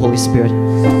leading of you, Holy Spirit.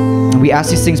 And we ask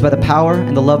these things by the power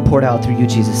and the love poured out through you,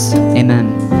 Jesus.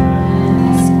 Amen.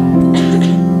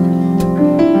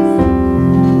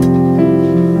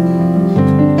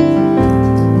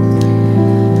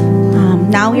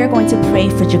 Now we are going to pray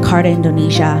for Jakarta,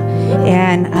 Indonesia.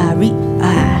 And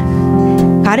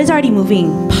God is already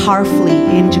moving powerfully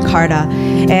in Jakarta.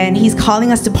 And he's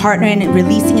calling us to partner in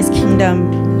releasing his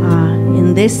kingdom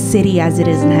in this city as it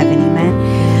is in heaven. Amen.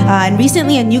 And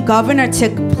recently a new governor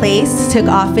took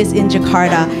office in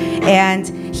Jakarta. And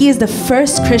he is the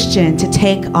first Christian to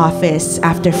take office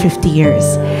after 50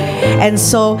 years. And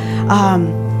so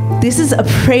this is a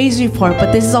praise report,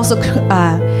 but this is also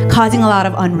causing a lot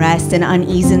of unrest and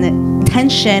uneasiness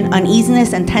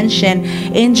and tension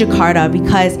in Jakarta,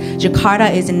 because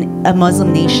Jakarta is a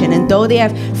Muslim nation, and though they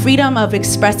have freedom of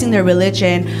expressing their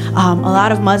religion, a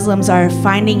lot of Muslims are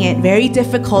finding it very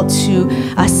difficult to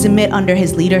submit under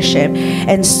his leadership.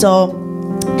 And so,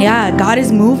 yeah, God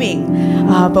is moving,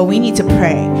 but we need to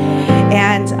pray.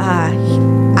 And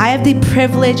I have the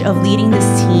privilege of leading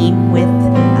this team with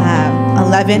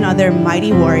 11 other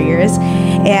mighty warriors,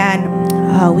 and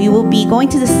we will be going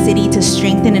to the city to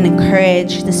strengthen and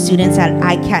encourage the students at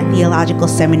ICAT Theological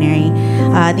Seminary.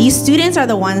 These students are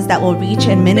the ones that will reach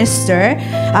and minister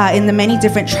in the many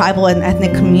different tribal and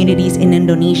ethnic communities in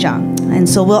Indonesia. And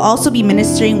so we'll also be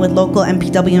ministering with local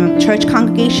MPWM church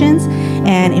congregations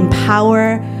and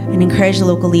empower and encourage the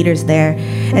local leaders there.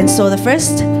 And so the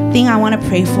first thing I want to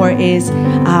pray for is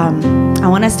I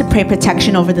want us to pray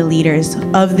protection over the leaders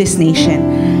of this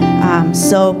nation.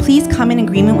 So please come in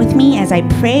agreement with me as I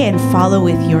pray and follow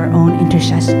with your own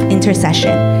intercession.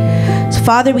 So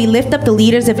Father, we lift up the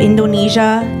leaders of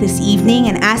Indonesia this evening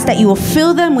and ask that you will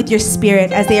fill them with your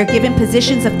spirit as they are given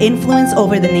positions of influence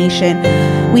over the nation.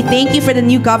 We thank you for the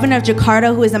new governor of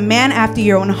Jakarta, who is a man after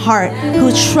your own heart,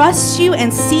 who trusts you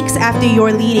and seeks after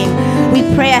your leading. We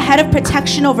pray a head of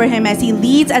protection over him as he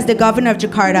leads as the governor of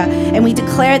Jakarta, and we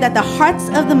declare that the hearts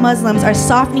of the Muslims are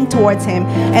softening towards him,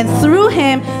 and through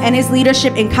him and his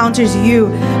leadership encounters you.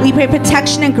 We pray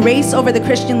protection and grace over the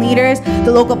Christian leaders,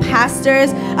 the local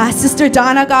pastors, Sister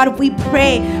Donna, God. We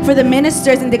pray for the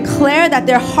ministers and declare that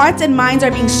their hearts and minds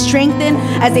are being strengthened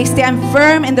as they stand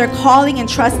firm in their calling and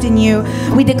trust in you.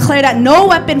 We declare that no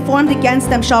weapon formed against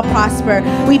them shall prosper.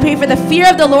 We pray for the fear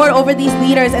of the Lord over these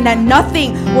leaders, and that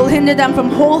nothing will hinder them from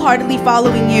wholeheartedly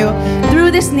following you.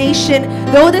 Through this nation,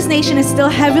 though this nation is still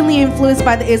heavily influenced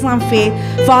by the Islam faith,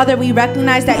 Father, we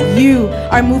recognize that you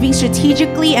are moving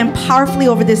strategically and powerfully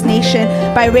over this nation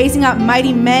by raising up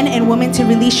mighty men and women to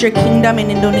release your kingdom in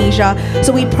Indonesia.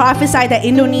 So we prophesy that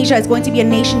Indonesia is going to be a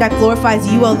nation that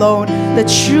glorifies you alone, the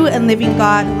true and living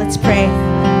God. Let's pray.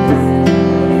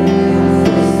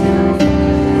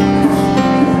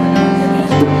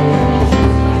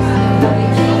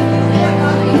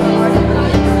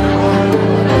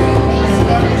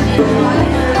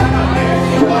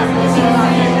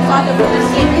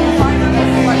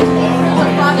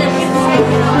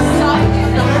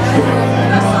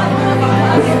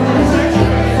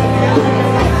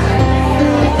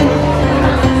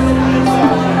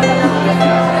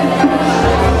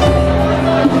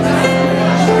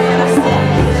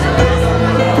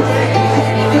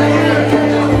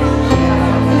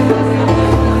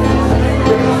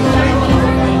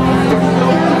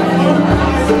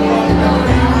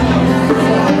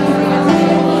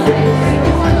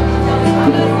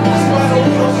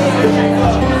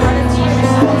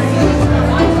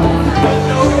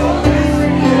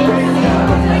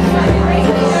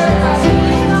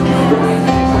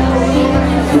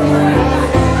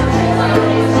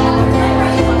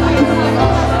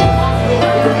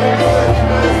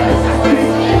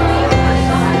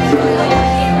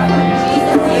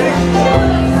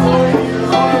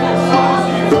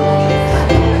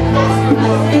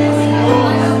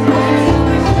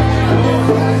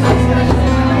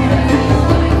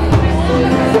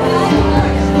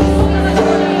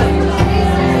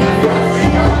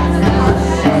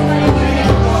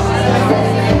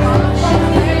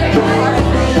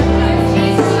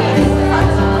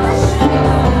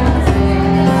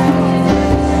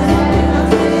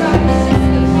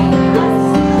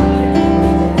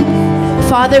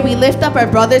 Father, we lift up our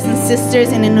brothers and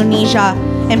sisters in Indonesia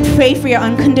and pray for your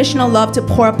unconditional love to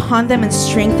pour upon them and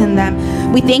strengthen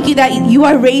them. We thank you that you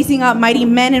are raising up mighty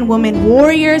men and women,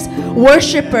 warriors,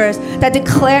 worshipers, that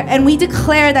declare, and we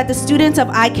declare that the students of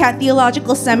ICAT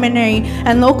Theological Seminary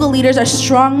and local leaders are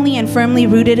strongly and firmly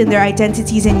rooted in their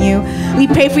identities in you. We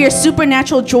pray for your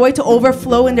supernatural joy to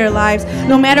overflow in their lives.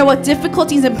 No matter what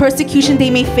difficulties and persecution they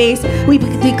may face, we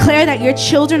declare that your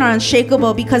children are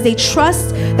unshakable because they trust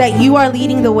that you are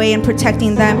leading the way and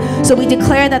protecting them. So we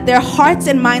declare that their hearts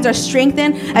and minds are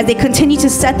strengthened as they continue to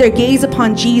set their gaze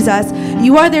upon Jesus.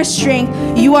 You are their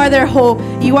strength, you are their hope,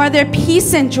 you are their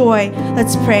peace and joy.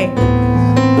 Let's pray.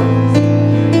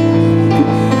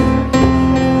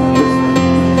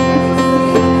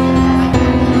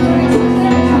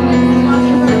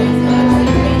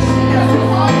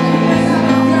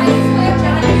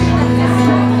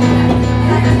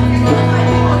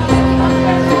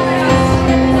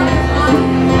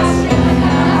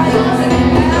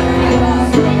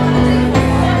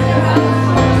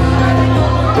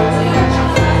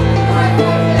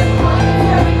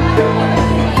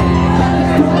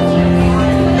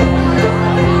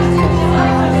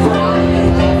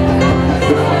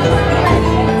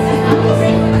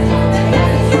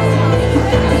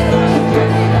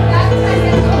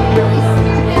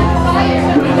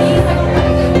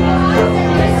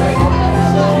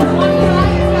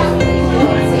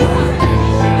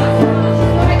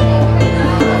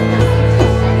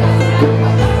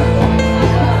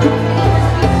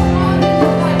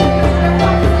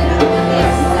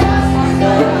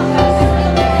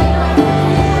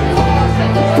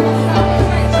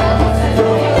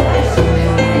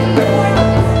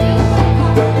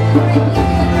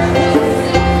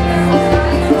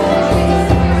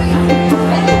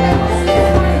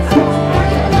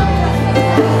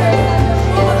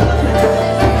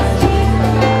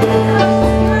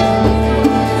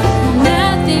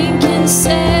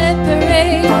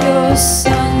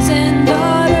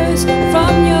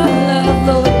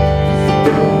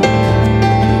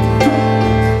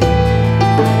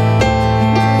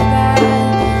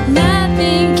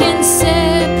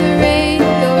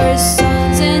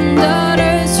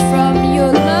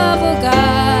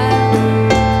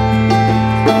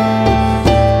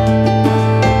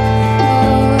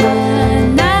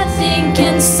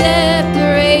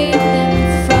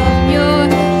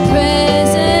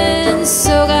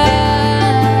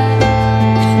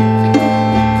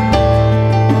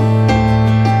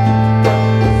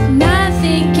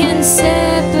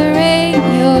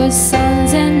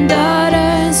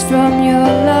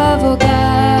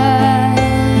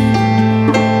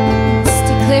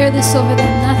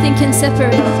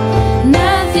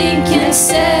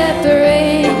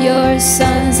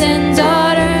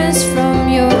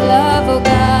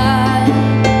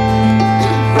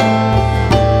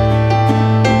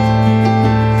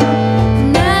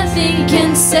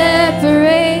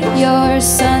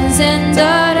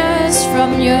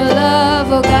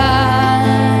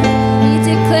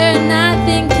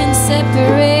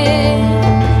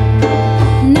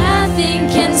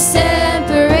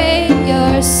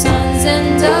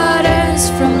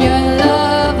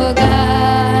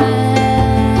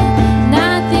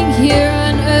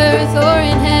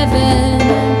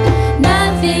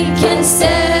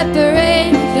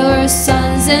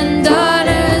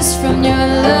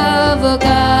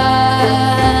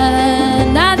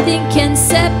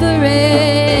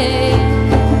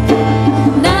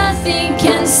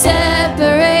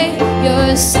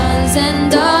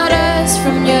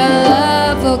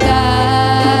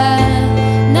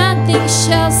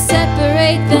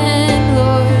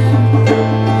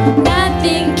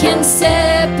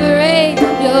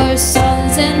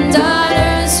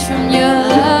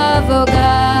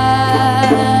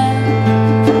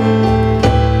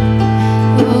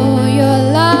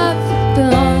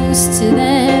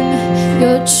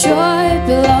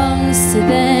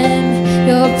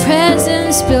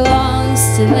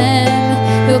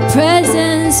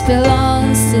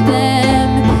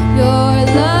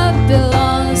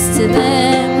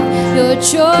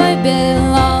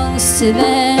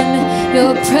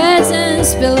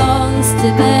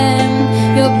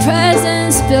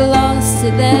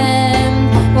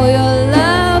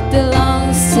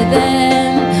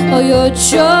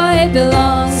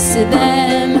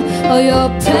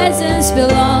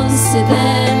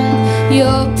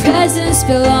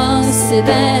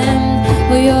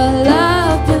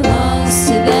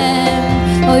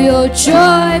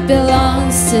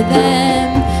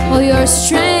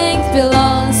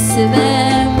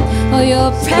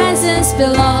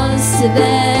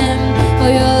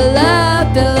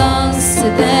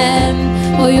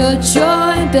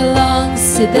 Joy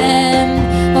belongs to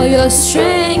them. All your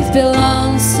strength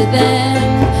belongs to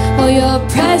them. All your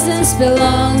presence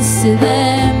belongs to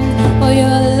them. All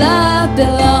your love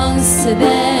belongs to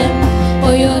them.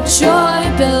 All your joy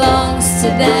belongs to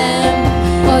them.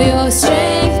 All your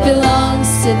strength belongs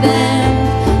to them.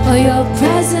 All your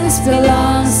presence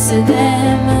belongs to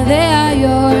them. They are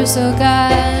yours, oh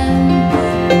God.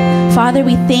 Father,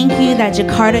 we thank you that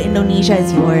Jakarta, Indonesia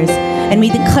is yours. And we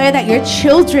declare that your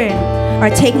children are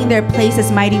taking their place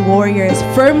as mighty warriors,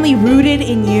 firmly rooted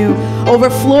in you,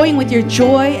 overflowing with your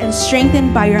joy and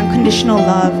strengthened by your unconditional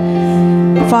love.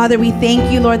 Father, we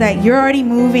thank you, Lord, that you're already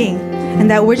moving and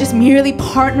that we're just merely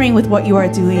partnering with what you are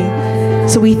doing.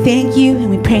 So we thank you and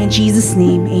we pray in Jesus'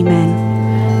 name, amen.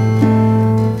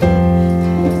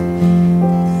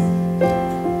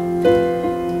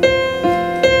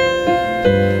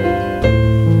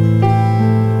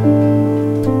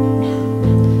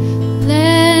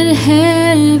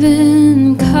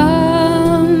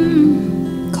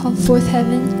 Forth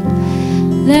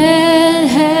heaven, let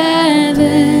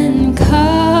heaven come,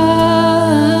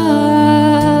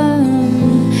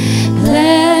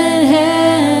 let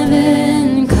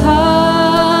heaven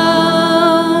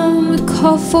come. We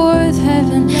call forth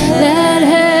heaven, let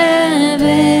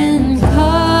heaven come,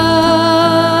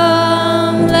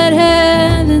 let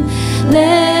heaven come,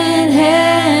 let heaven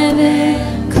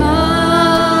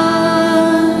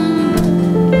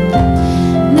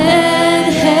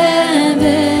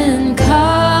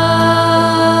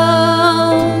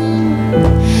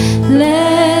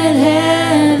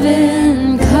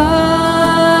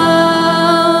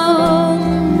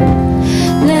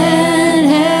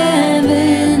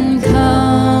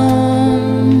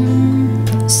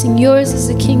yours is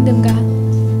the kingdom, God.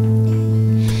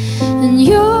 And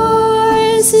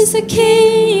yours is the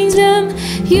kingdom,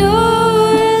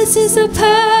 yours is the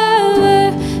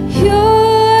power,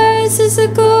 yours is the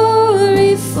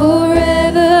glory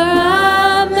forever.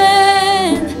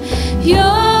 Amen.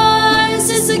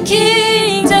 Yours is the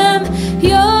kingdom,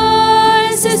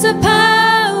 yours is the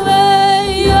power,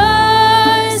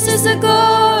 yours is the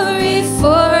glory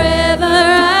forever.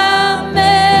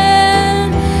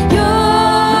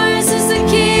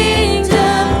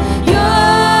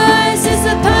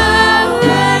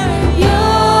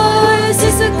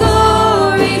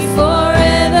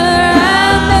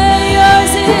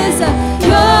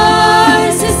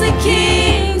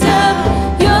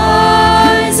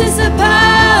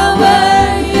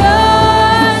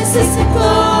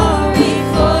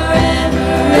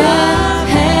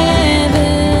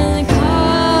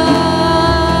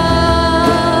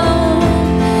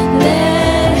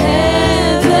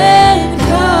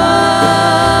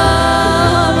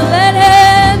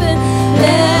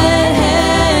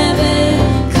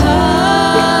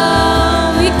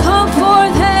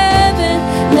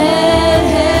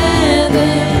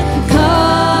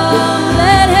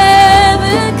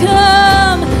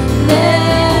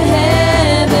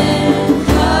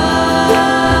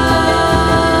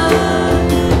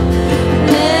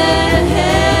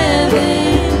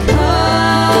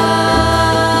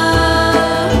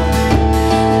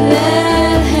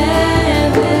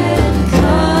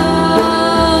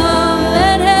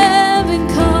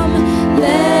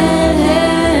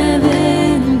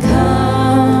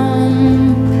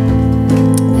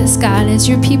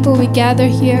 Your people, we gather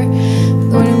here,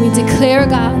 Lord, and we declare,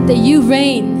 God, that you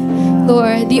reign,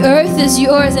 Lord. The earth is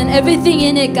yours and everything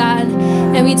in it, God.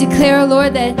 And we declare,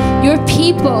 Lord, that your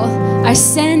people are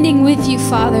standing with you,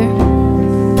 Father.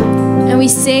 And we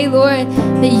say, Lord,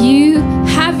 that you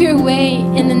have your way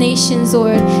in the nations,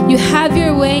 Lord. You have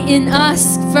your way in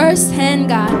us firsthand,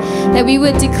 God. That we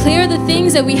would declare the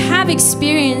things that we have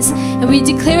experienced, and we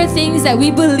declare things that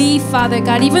we believe, Father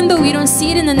God. Even though we don't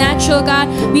see it in the natural, God,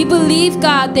 we believe,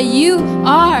 God, that you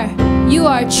are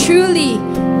truly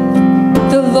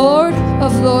the Lord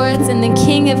of Lords and the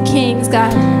King of Kings,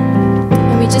 God.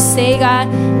 And we just say, God,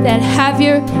 that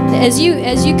as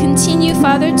you continue,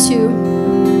 Father, as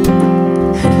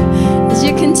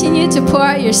you continue to pour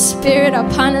out your Spirit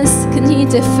upon us, continue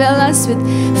to fill us with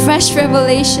fresh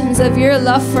revelations of your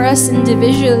love for us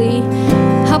individually.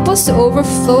 Help us to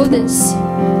overflow this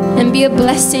and be a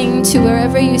blessing to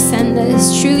wherever you send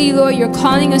us. Truly, Lord, you're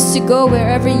calling us to go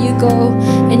wherever you go,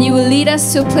 and you will lead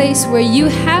us to a place where you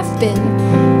have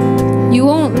been. You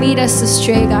won't lead us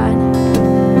astray,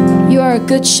 God. You are a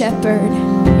good shepherd.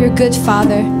 You're a good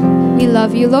Father. We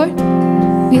love you, Lord.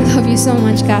 We love you so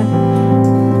much, God.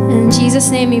 In Jesus'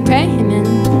 name we pray, amen.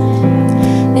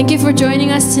 Thank you for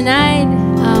joining us tonight.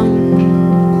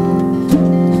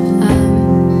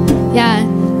 Yeah,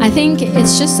 I think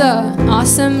it's just an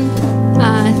awesome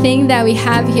thing that we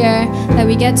have here, that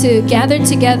we get to gather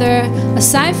together,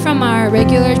 aside from our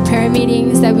regular prayer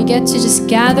meetings, that we get to just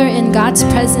gather in God's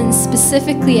presence,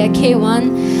 specifically at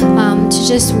K1, to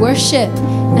just worship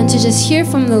and to just hear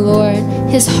from the Lord,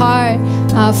 His heart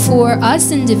for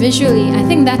us individually. I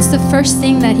think that's the first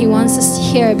thing that He wants us to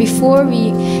hear before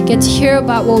we get to hear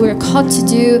about what we're called to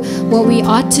do, what we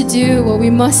ought to do, what we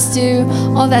must do,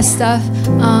 all that stuff.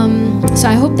 So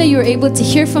I hope that you were able to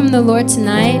hear from the Lord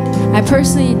tonight. I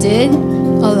personally did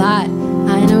a lot,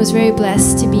 and I was very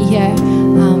blessed to be here.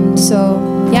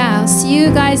 So yeah, I'll see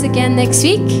you guys again next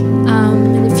week.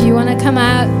 And if you want to come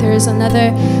out, there's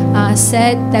another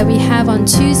set that we have on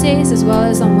Tuesdays as well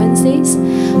as on Wednesdays.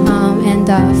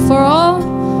 And for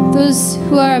all those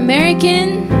who are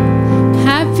American,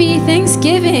 happy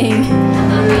Thanksgiving.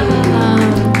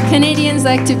 Canadians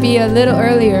like to be a little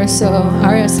earlier, so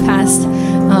ours passed.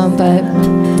 But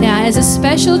yeah, as a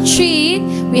special treat,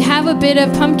 we have a bit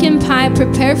of pumpkin pie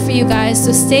prepared for you guys.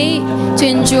 So stay to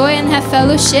enjoy and have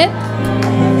fellowship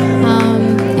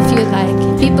if you'd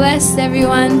like. Be blessed,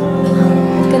 everyone.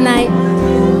 Good night.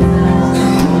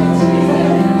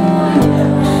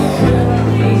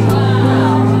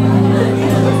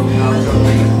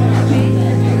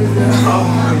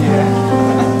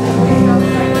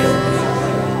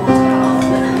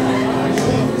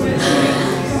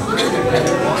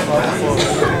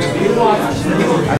 Thank you.